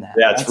sharing that.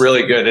 Yeah, it's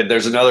really good. And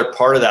there's another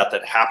part of that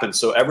happens.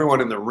 So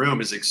everyone in the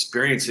room is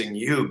experiencing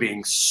you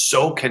being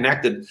so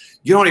connected.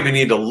 You don't even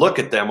need to look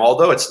at them,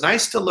 although it's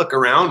nice to look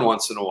around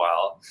once in a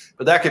while,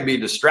 but that can be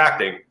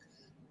distracting.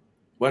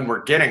 When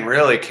we're getting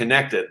really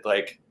connected,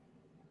 like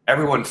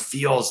everyone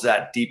feels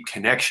that deep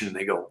connection and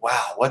they go,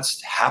 wow,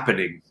 what's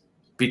happening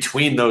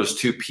between those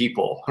two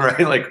people,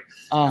 right? Like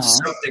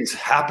something's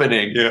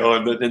happening,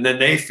 and then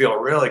they feel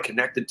really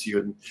connected to you,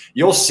 and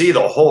you'll see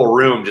the whole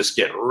room just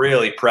get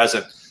really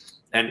present,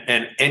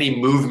 and any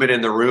movement in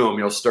the room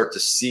you'll start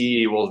to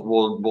see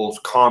will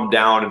calm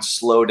down and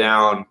slow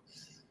down,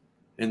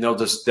 and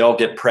they'll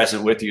get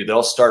present with you.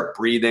 They'll start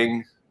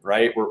breathing,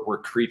 right? We're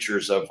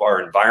creatures of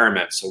our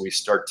environment, so we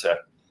start to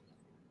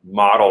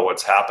model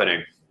what's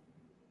happening.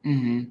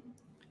 Mm-hmm.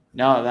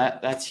 No,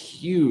 that's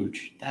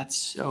huge. That's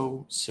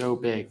so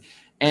big.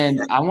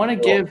 And I want to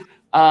give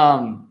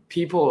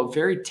people a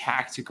very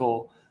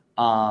tactical,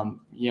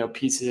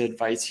 piece of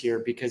advice here,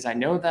 because I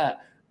know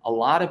that a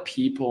lot of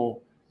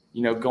people,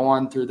 go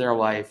on through their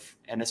life,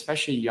 and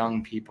especially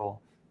young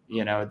people,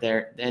 they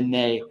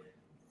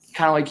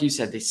kind of like you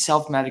said, they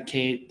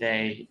self-medicate,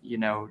 they,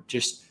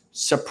 just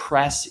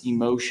suppress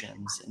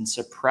emotions and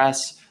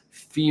suppress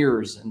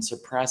fears and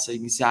suppress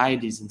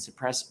anxieties and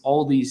suppress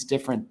all these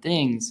different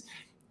things.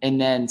 And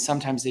then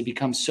sometimes they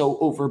become so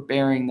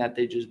overbearing that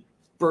they just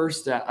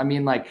burst out. I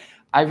mean, like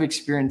I've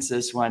experienced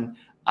this when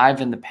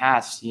I've in the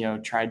past,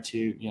 tried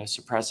to,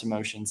 suppress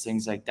emotions,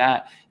 things like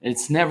that. And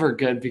it's never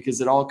good because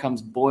it all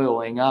comes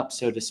boiling up,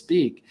 so to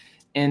speak.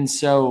 And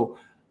so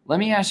let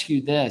me ask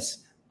you this.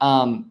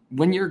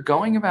 When you're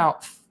going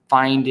about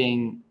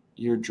finding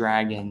your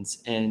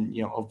dragons and,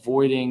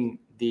 avoiding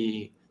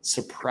the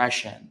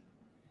suppression,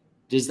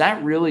 does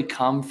that really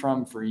come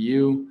from, for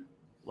you,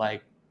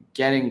 like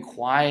getting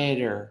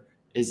quiet, or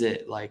is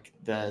it like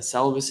the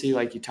celibacy,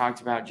 like you talked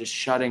about, just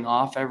shutting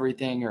off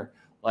everything? Or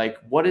like,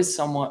 what is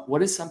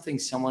something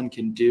someone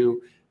can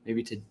do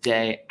maybe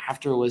today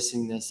after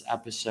listening to this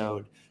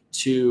episode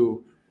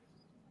to,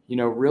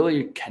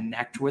 really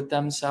connect with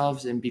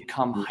themselves and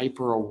become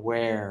hyper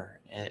aware?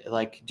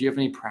 Like, do you have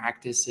any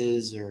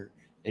practices or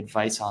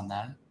advice on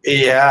that?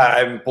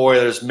 Yeah, boy,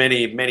 there's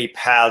many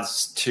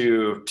paths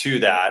to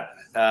that.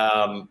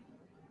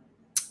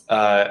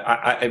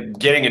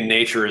 Getting in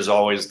nature is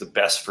always the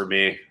best for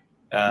me.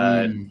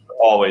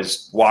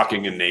 Always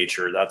walking in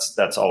nature.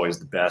 That's always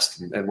the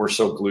best. And we're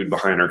so glued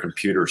behind our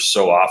computers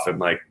so often,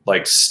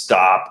 like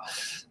stop,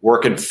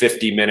 work in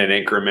 50-minute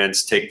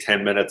increments, take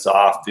 10 minutes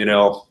off,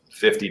 50-10,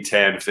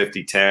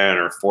 50-10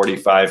 or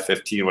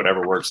 45-15,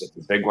 whatever works. That's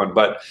the big one.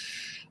 But,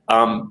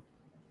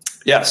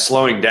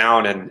 slowing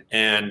down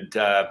and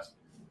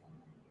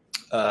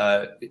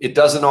it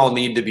doesn't all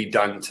need to be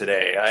done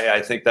today.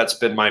 I think that's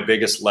been my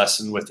biggest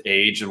lesson with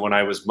age. And when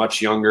I was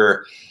much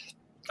younger,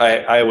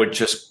 I would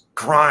just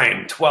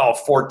grind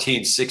 12,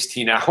 14,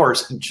 16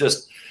 hours and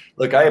just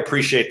look, I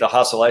appreciate the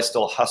hustle. I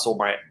still hustle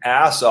my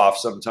ass off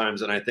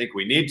sometimes, and I think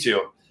we need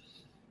to.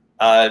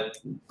 But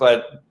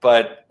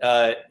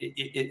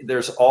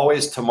there's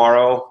always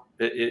tomorrow.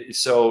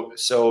 So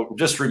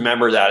just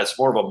remember that. It's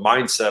more of a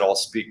mindset I'll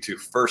speak to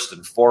first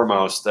and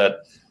foremost, that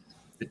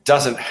it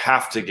doesn't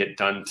have to get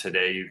done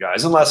today, you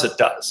guys, unless it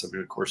does. I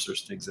mean, of course,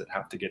 there's things that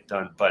have to get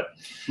done, but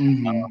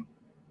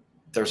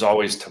there's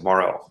always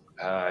tomorrow.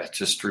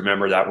 Just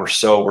remember that we're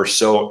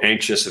so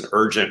anxious and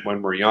urgent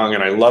when we're young,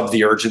 and I love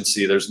the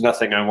urgency. There's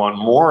nothing I want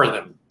more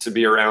than to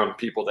be around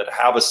people that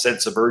have a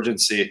sense of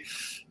urgency,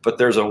 but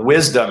there's a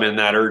wisdom in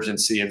that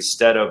urgency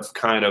instead of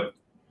kind of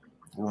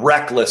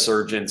reckless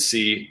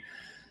urgency.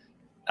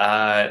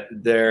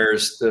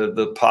 There's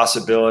the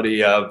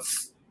possibility of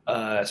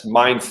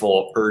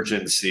mindful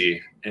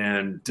urgency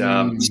and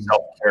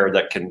self-care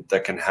that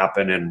can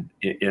happen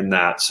in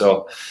that.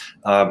 So,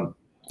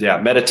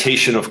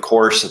 meditation, of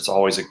course, it's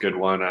always a good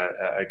one.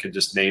 I could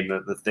just name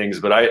the things,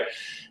 but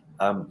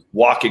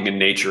walking in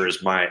nature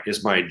is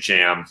my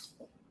jam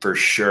for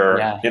sure.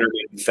 Yeah.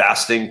 Intermittent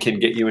fasting can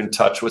get you in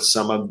touch with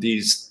some of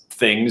these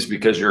things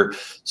because you're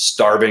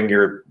starving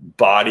your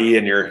body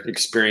and you're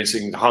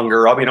experiencing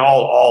hunger. I mean,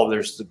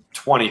 there's the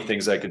 20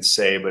 things I could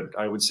say, but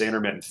I would say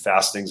intermittent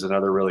fasting is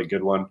another really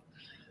good one.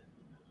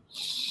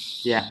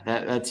 Yeah,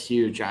 that's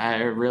huge. I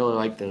really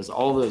like those.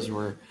 All those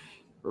were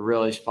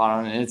really spot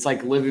on. And it's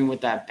like living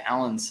with that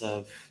balance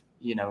of,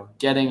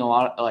 getting a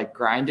lot of like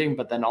grinding,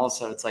 but then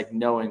also it's like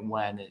knowing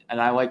when.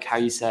 And I like how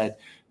you said,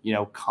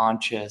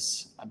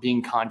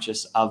 being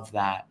conscious of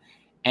that.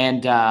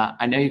 And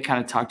I know you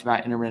kind of talked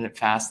about intermittent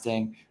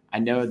fasting. I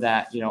know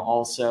that,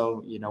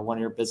 also, one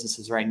of your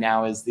businesses right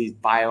now is these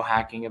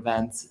biohacking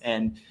events,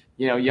 and,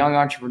 young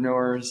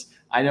entrepreneurs.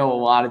 I know a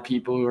lot of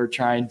people who are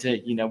trying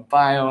to,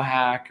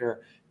 biohack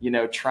or,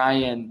 try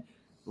and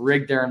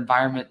rig their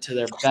environment to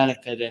their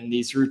benefit, and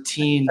these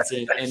routines,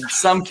 and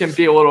some can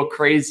be a little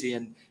crazy,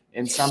 and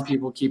some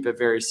people keep it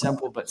very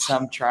simple, but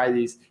some try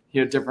these,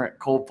 different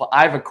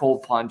I have a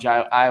cold plunge.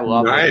 I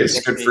love it. Nice.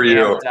 Good for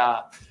you.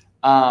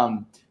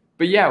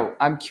 But yeah,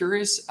 I'm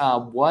curious,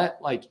 what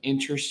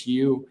interests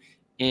you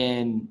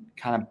in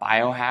kind of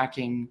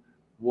biohacking?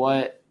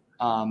 Why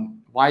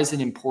is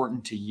it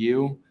important to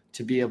you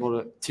to be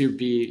able to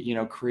be,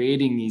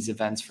 creating these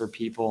events for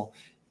people?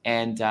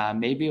 And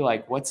maybe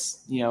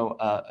what's,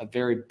 a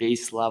very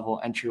base level,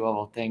 entry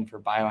level thing for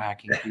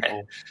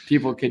biohacking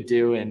people could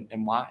do,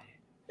 and why?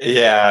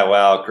 Yeah,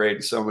 wow,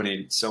 great. So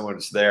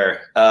much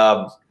there.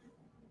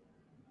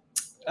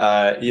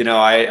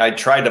 I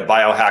tried to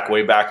biohack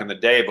way back in the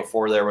day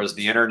before there was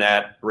the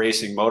internet,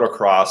 racing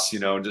motocross,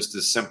 just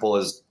as simple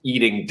as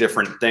eating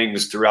different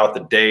things throughout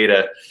the day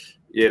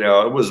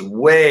it was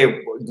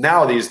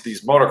now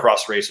these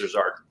motocross racers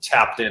are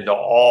tapped into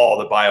all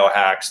the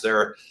biohacks.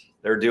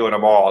 They're doing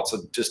them all. It's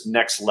just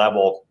next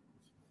level.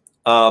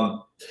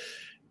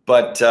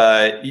 But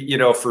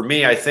for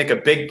me, I think a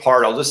big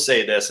part, I'll just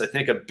say this, I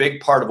think a big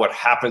part of what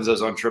happens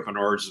as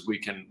entrepreneurs is we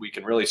can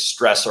really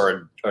stress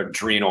our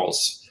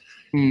adrenals.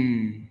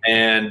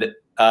 And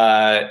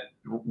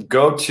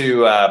go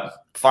to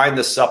find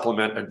the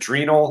supplement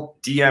Adrenal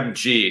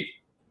DMG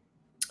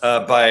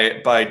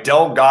by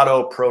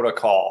Delgado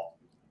Protocol.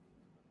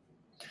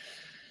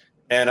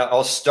 And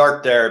I'll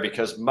start there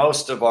because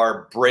most of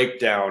our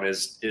breakdown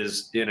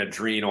is in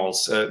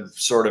adrenals,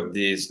 sort of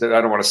these,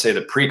 I don't want to say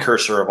the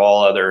precursor of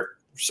all other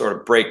sort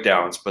of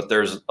breakdowns, but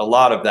there's a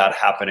lot of that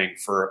happening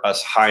for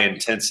us high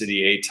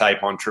intensity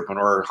A-type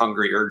entrepreneur,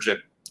 hungry,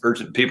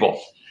 urgent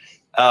people.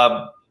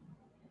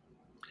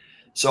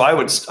 So I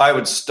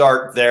would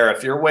start there.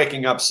 If you're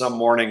waking up some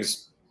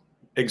mornings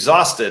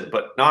exhausted,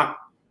 but not,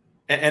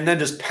 and then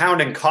just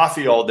pounding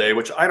coffee all day,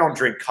 which I don't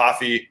drink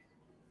coffee.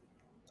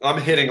 I'm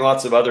hitting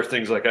lots of other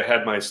things. Like I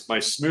had my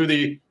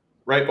smoothie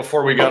right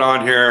before we got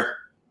on here.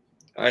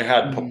 I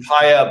had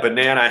papaya,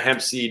 banana,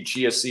 hemp seed,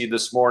 chia seed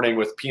this morning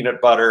with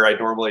peanut butter. I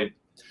normally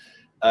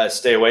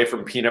stay away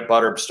from peanut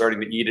butter. I'm starting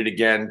to eat it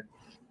again.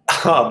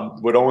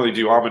 Would only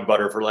do almond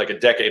butter for like a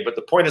decade. But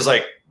the point is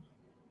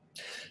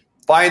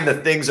find the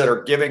things that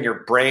are giving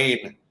your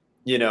brain,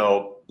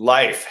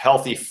 life,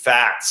 healthy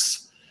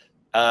fats.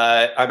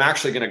 I'm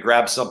actually going to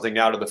grab something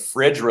out of the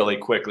fridge really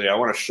quickly. I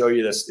want to show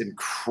you this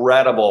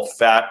incredible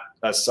fat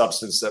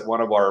substance that one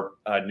of our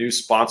new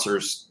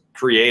sponsors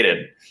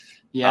created.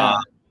 Yeah.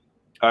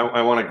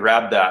 I want to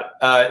grab that.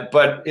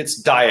 But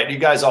it's diet. You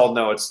guys all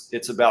know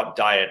it's about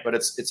diet, but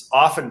it's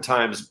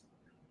oftentimes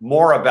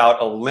more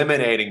about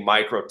eliminating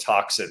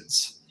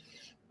microtoxins.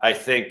 I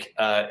think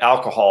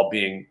alcohol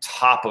being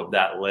top of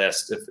that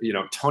list. If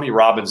Tony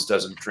Robbins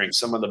doesn't drink,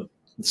 some of the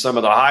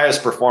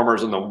highest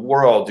performers in the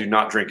world do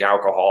not drink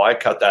alcohol. I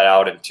cut that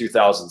out in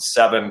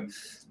 2007.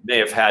 May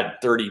have had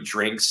 30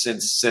 drinks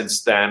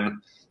since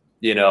then.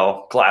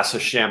 Glass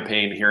of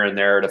champagne here and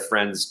there at a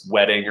friend's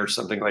wedding or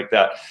something like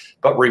that.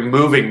 But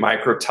removing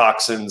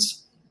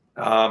microtoxins.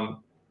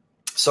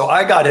 So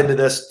I got into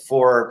this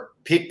for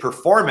peak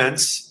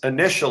performance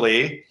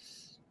initially.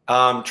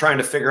 Trying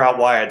to figure out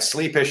why I had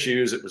sleep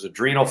issues. It was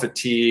adrenal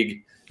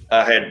fatigue.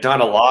 I had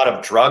done a lot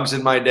of drugs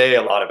in my day,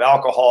 a lot of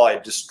alcohol. I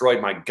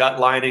destroyed my gut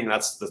lining.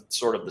 That's the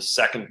sort of the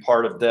second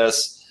part of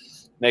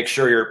this. Make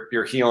sure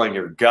you're healing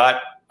your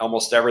gut.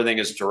 Almost everything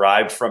is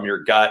derived from your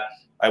gut.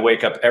 I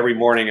wake up every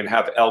morning and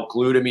have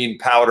L-glutamine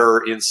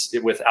powder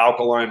with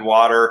alkaline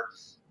water,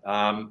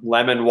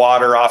 lemon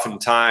water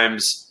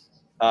oftentimes,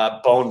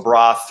 bone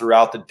broth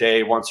throughout the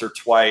day once or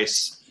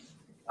twice.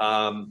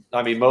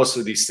 Most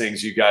of these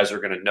things you guys are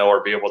going to know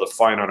or be able to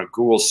find on a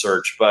Google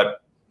search,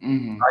 but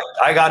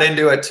I got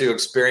into it to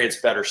experience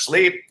better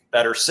sleep,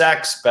 better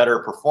sex, better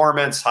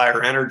performance,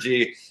 higher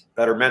energy,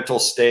 better mental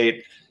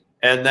state.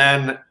 And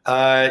then,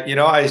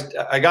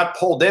 I got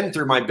pulled in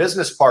through my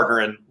business partner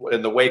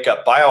in the Wake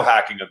Up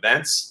biohacking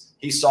events.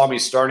 He saw me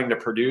starting to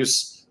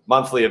produce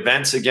monthly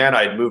events again.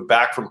 I'd moved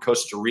back from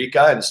Costa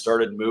Rica and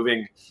started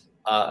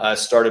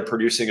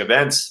producing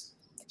events.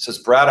 Says,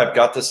 Brad, I've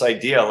got this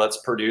idea. Let's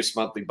produce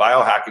monthly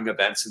biohacking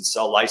events and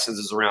sell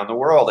licenses around the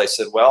world. I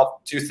said,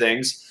 well, two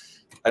things.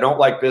 I don't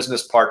like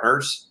business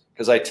partners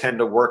because I tend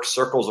to work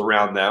circles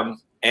around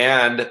them.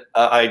 And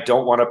I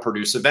don't want to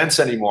produce events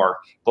anymore.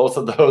 Both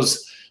of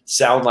those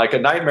sound like a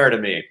nightmare to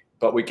me.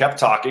 But we kept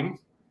talking.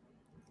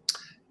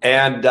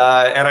 And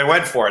I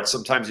went for it.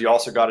 Sometimes you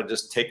also got to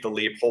just take the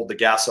leap, hold the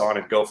gas on,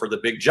 and go for the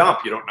big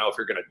jump. You don't know if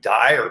you're going to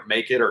die or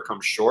make it or come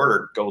short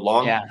or go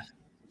long. Yeah.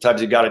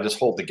 Sometimes you got to just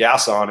hold the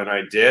gas on, and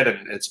I did,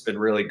 and it's been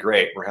really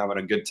great. We're having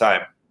a good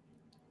time.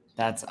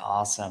 That's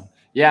awesome.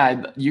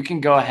 Yeah, you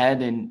can go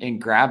ahead and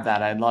grab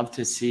that. I'd love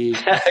to see.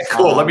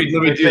 Cool. Let me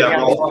do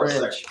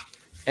that.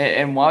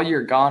 And while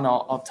you're gone,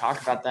 I'll talk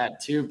about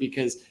that too,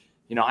 because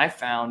I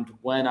found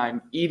when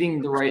I'm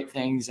eating the right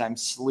things, I'm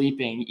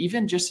sleeping,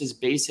 even just as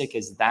basic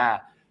as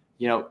that,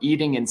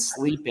 eating and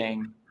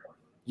sleeping,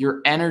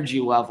 your energy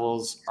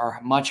levels are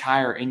much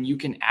higher and you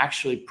can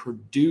actually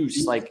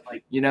produce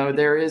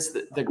there is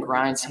the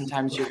grind.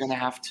 Sometimes you're going to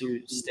have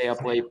to stay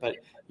up late, but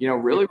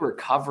really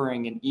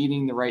recovering and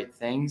eating the right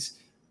things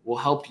will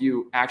help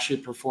you actually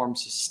perform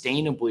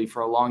sustainably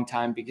for a long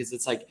time, because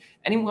it's like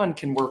anyone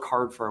can work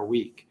hard for a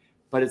week,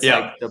 but it's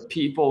like the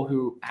people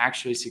who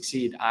actually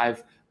succeed,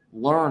 I've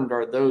learned,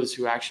 are those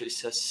who actually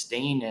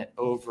sustain it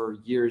over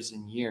years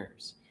and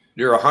years.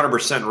 You're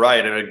 100%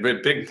 right. And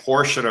a big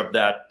portion of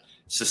that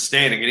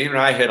sustaining, and even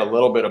I hit a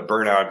little bit of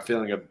burnout. I'm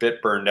feeling a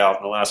bit burned out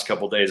in the last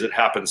couple of days. It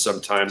happens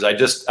sometimes.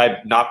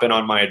 I've not been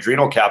on my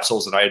adrenal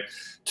capsules, and I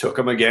took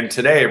them again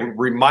today,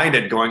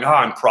 reminded, going,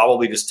 I'm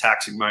probably just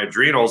taxing my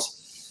adrenals.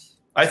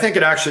 I think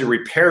it actually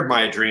repaired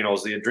my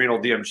adrenals, the adrenal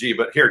DMG.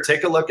 But here,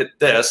 take a look at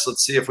this.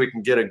 Let's see if we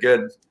can get a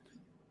good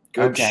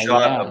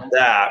shot of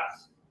that.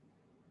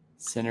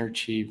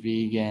 Synergy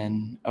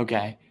vegan.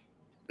 Okay.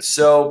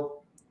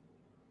 So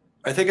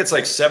I think it's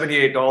like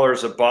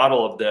 $78 a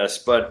bottle of this,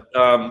 but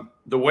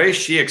the way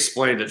she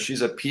explained it,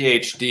 she's a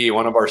PhD,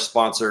 one of our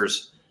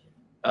sponsors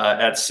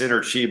at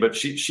Synergy, but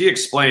she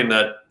explained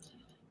that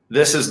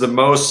this is the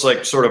most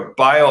sort of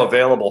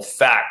bioavailable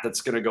fat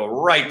that's going to go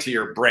right to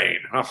your brain.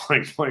 And I'm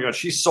like, oh my God,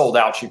 she sold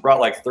out. She brought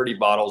like 30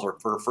 bottles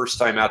for her first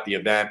time at the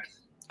event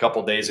a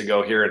couple days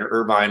ago here in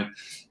Irvine,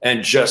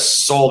 and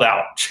just sold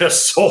out,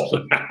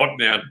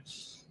 man.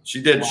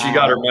 She did. Wow. She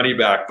got her money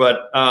back,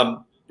 but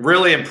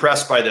really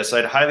impressed by this.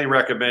 I'd highly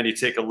recommend you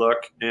take a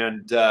look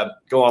and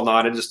go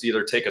online and just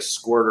either take a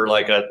squirt or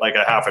like a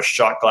half a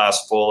shot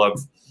glass full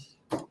of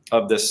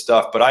this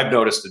stuff. But I've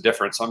noticed a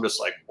difference. I'm just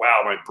like,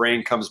 wow, my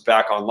brain comes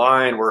back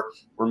online. We're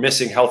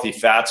missing healthy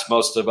fats,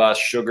 most of us,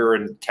 sugar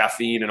and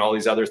caffeine and all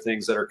these other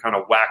things that are kind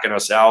of whacking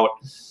us out.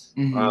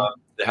 Mm-hmm.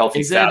 The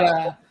healthy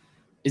fats.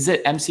 Is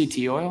it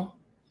MCT oil?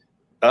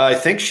 I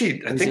think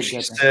she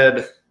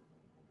said.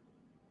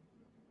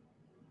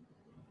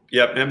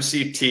 Yep,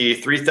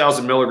 MCT,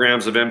 3,000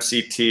 milligrams of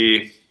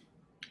MCT.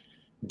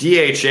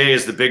 DHA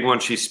is the big one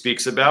she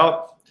speaks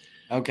about.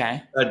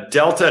 Okay.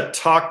 Delta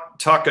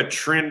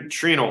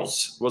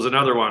tocotrienols was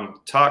another one.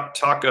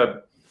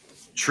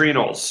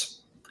 Tocotrienols.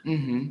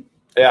 Mm-hmm.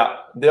 Yeah,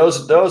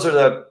 those are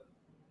the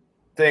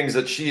things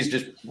that she's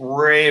just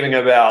raving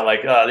about.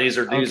 Like, these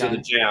are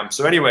the jam.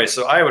 So anyway,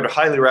 I would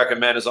highly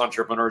recommend, as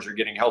entrepreneurs, you're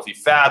getting healthy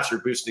fats,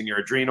 you're boosting your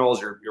adrenals,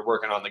 you're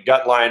working on the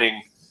gut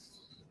lining,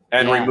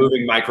 and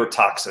removing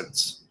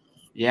microtoxins.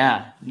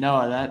 Yeah,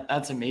 no,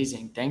 that's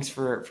amazing. Thanks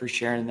for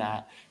sharing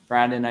that,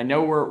 Brandon. I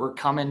know we're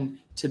coming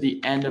to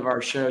the end of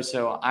our show,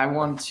 so I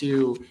want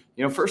to,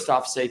 first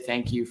off, say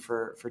thank you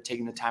for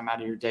taking the time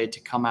out of your day to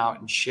come out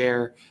and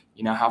share,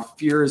 how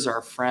fear is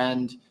our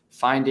friend,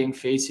 finding,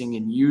 facing,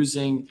 and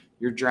using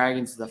your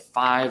dragons, the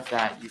 5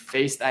 that you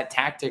face, that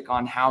tactic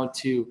on how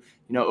to,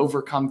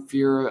 overcome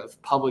fear of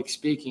public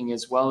speaking,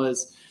 as well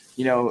as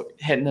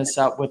hitting us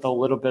up with a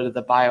little bit of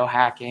the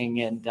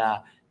biohacking and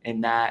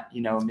that,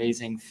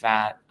 amazing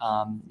fat,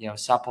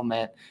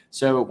 supplement.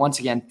 So once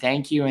again,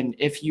 thank you. And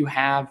if you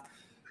have,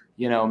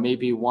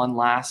 maybe one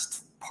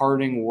last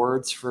parting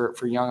words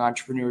for young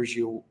entrepreneurs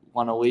you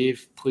want to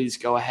leave, please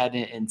go ahead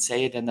and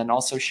say it. And then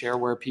also share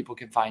where people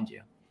can find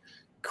you.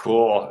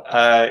 Cool.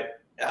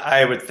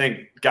 I would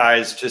think,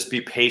 guys, just be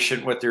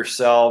patient with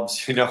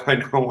yourselves. I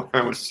know when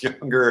I was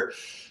younger,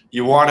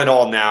 you want it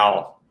all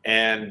now.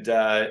 And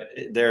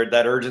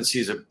that urgency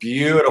is a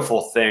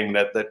beautiful thing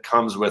that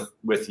comes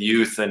with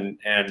youth and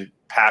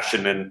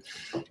passion and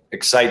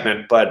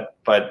excitement. But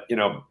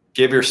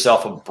give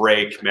yourself a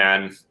break,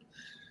 man.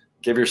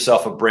 Give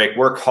yourself a break.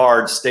 Work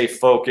hard. Stay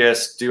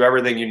focused. Do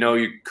everything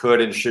you could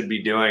and should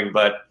be doing.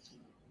 But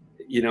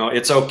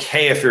it's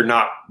okay if you're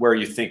not where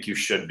you think you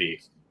should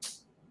be.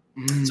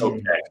 It's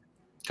okay,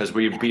 because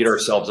we beat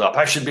ourselves up.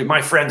 I should be.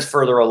 My friend's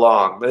further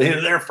along.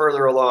 They're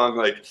further along.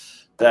 Like,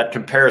 that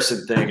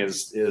comparison thing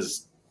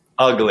is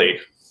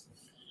ugly.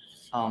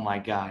 Oh my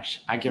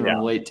gosh. I can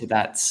relate to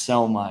that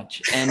so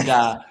much. And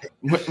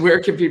where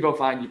can people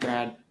find you,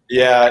 Brad?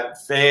 Yeah.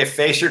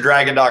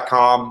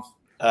 faceyourdragon.com.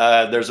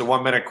 There's a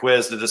 1-minute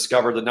quiz to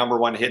discover the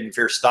 #1 hidden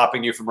fear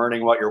stopping you from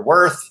earning what you're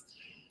worth.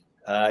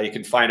 You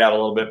can find out a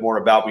little bit more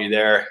about me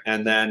there.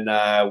 And then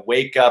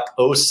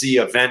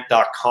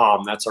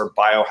wakeupocevent.com. That's our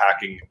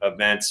biohacking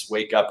events,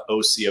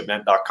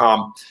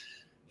 wakeupocevent.com.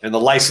 And the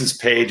license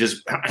page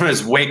is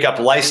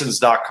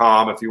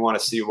wakeuplicense.com if you want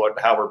to see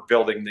how we're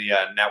building the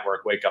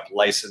network,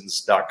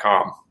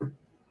 wakeuplicense.com.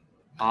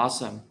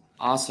 Awesome.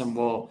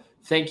 Well,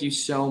 thank you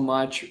so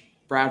much,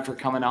 Brad, for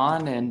coming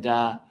on. And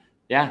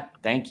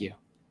thank you.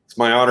 It's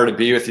my honor to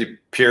be with you,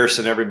 Pierce,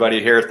 and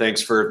everybody here.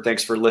 Thanks for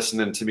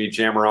listening to me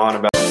jammer on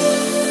about